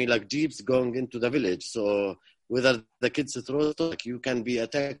the army jeeps going into the village. So whether the kids throw, you can be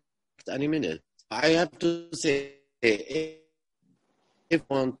attacked any minute. I have to say, if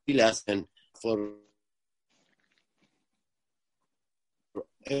one lesson for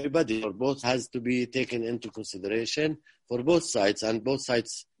everybody, or both, has to be taken into consideration for both sides, and both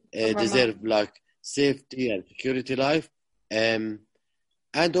sides deserve safety and security life, and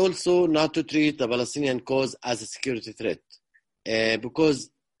also not to treat the Palestinian cause as a security threat,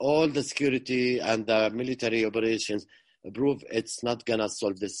 because all the security and the military operations prove it's not gonna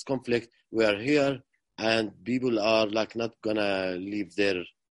solve this conflict. We are here, and people are not gonna leave their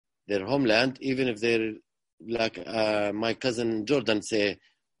homeland, even if they're my cousin Jordan say,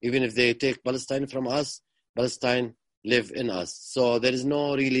 even if they take Palestine from us, Palestine live in us. So there is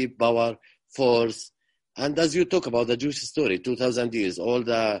no really power, force. And as you talk about the Jewish story, 2,000 years, all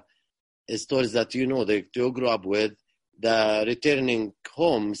the stories that that you grew up with, the returning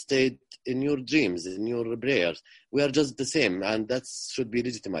home stayed in your dreams, in your prayers. We are just the same, and that should be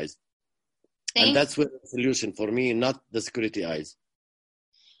legitimized. And that's where the solution for me, not the security eyes.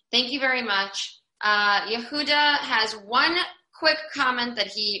 Thank you very much. Yehuda has one quick comment that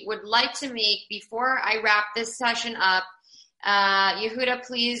he would like to make before I wrap this session up. Yehuda,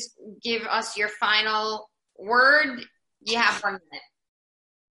 please give us your final word. You have 1 minute.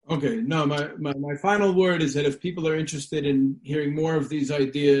 Okay. No, my final word is that if people are interested in hearing more of these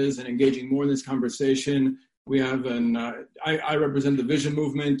ideas and engaging more in this conversation, we have I represent the Vision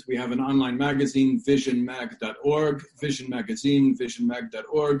Movement. We have an online magazine, visionmag.org, Vision Magazine,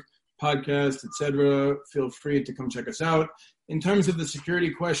 visionmag.org, podcast, etc. Feel free to come check us out. In terms of the security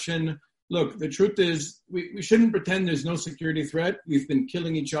question, look, the truth is we shouldn't pretend there's no security threat. We've been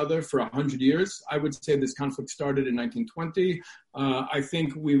killing each other for 100 years. I would say this conflict started in 1920. I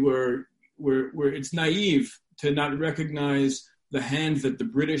think it's naive to not recognize the hand that the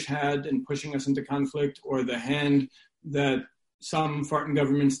British had in pushing us into conflict, or the hand that some foreign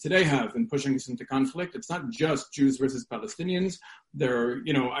governments today have in pushing us into conflict. It's not just Jews versus Palestinians. There are,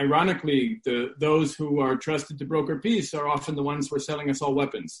 ironically, those who are trusted to broker peace are often the ones who are selling us all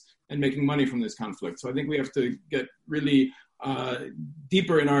weapons and making money from this conflict. So I think we have to get really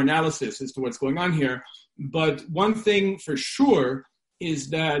deeper in our analysis as to what's going on here. But one thing for sure is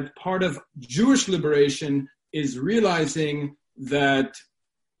that part of Jewish liberation is realizing that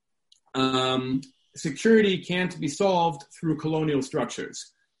security can't be solved through colonial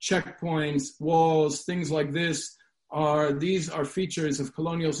structures. Checkpoints, walls, things like this these are features of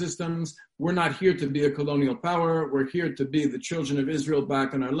colonial systems. We're not here to be a colonial power. We're here to be the children of Israel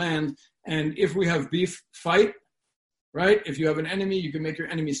back on our land. And if we have beef, fight, right? If you have an enemy, you can make your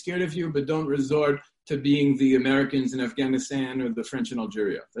enemy scared of you, but don't resort to being the Americans in Afghanistan or the French in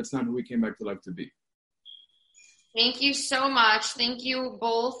Algeria. That's not who we came back to life to be. Thank you so much. Thank you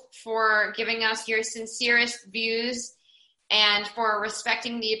both for giving us your sincerest views and for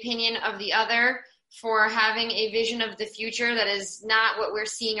respecting the opinion of the other, for having a vision of the future that is not what we're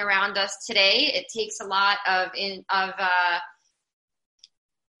seeing around us today. It takes a lot of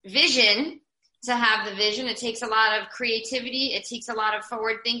vision to have the vision. It takes a lot of creativity. It takes a lot of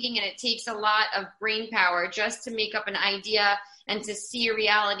forward thinking, and it takes a lot of brain power just to make up an idea and to see a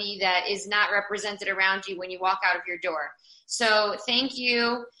reality that is not represented around you when you walk out of your door. So thank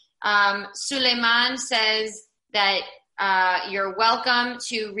you. Suleiman says that you're welcome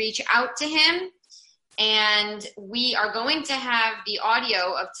to reach out to him. And we are going to have the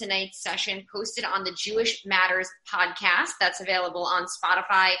audio of tonight's session posted on the Jewish Matters podcast. That's available on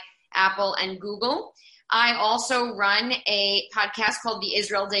Spotify, Apple, and Google. I also run a podcast called the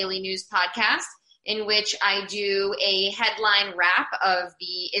Israel Daily News Podcast, in which I do a headline wrap of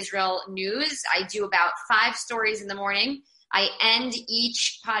the Israel news. I do about 5 stories in the morning. I end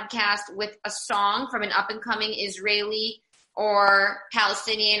each podcast with a song from an up-and-coming Israeli or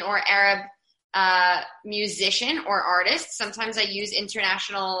Palestinian or Arab musician or artist. Sometimes I use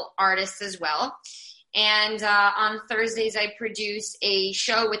international artists as well. And on Thursdays, I produce a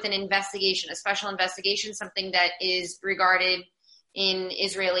show with an investigation, a special investigation, something that is regarded in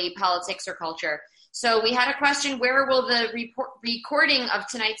Israeli politics or culture. So we had a question, where will the recording of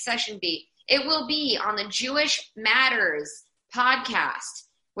tonight's session be? It will be on the Jewish Matters podcast,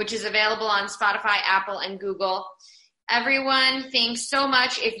 which is available on Spotify, Apple, and Google. Everyone, thanks so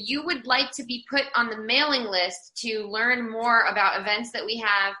much. If you would like to be put on the mailing list to learn more about events that we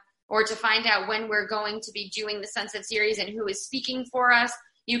have, or to find out when we're going to be doing the Sunset Series and who is speaking for us,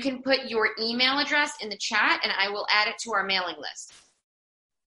 you can put your email address in the chat and I will add it to our mailing list.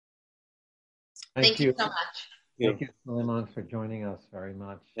 Thank you so much. Thank you, Suleiman, for joining us very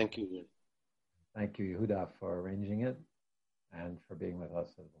much. Thank you. Thank you, Yehuda, for arranging it and for being with us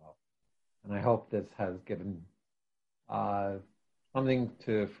as well. And I hope this has given something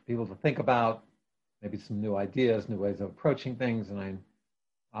for people to think about, maybe some new ideas, new ways of approaching things. And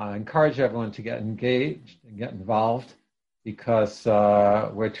I encourage everyone to get engaged and get involved, because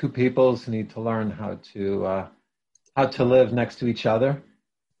we're two peoples who need to learn how to live next to each other,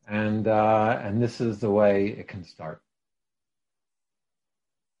 and this is the way it can start.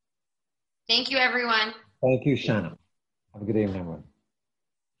 Thank you, everyone. Thank you, Shannon. Have a good evening, everyone.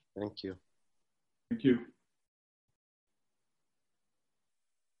 Thank you. Thank you.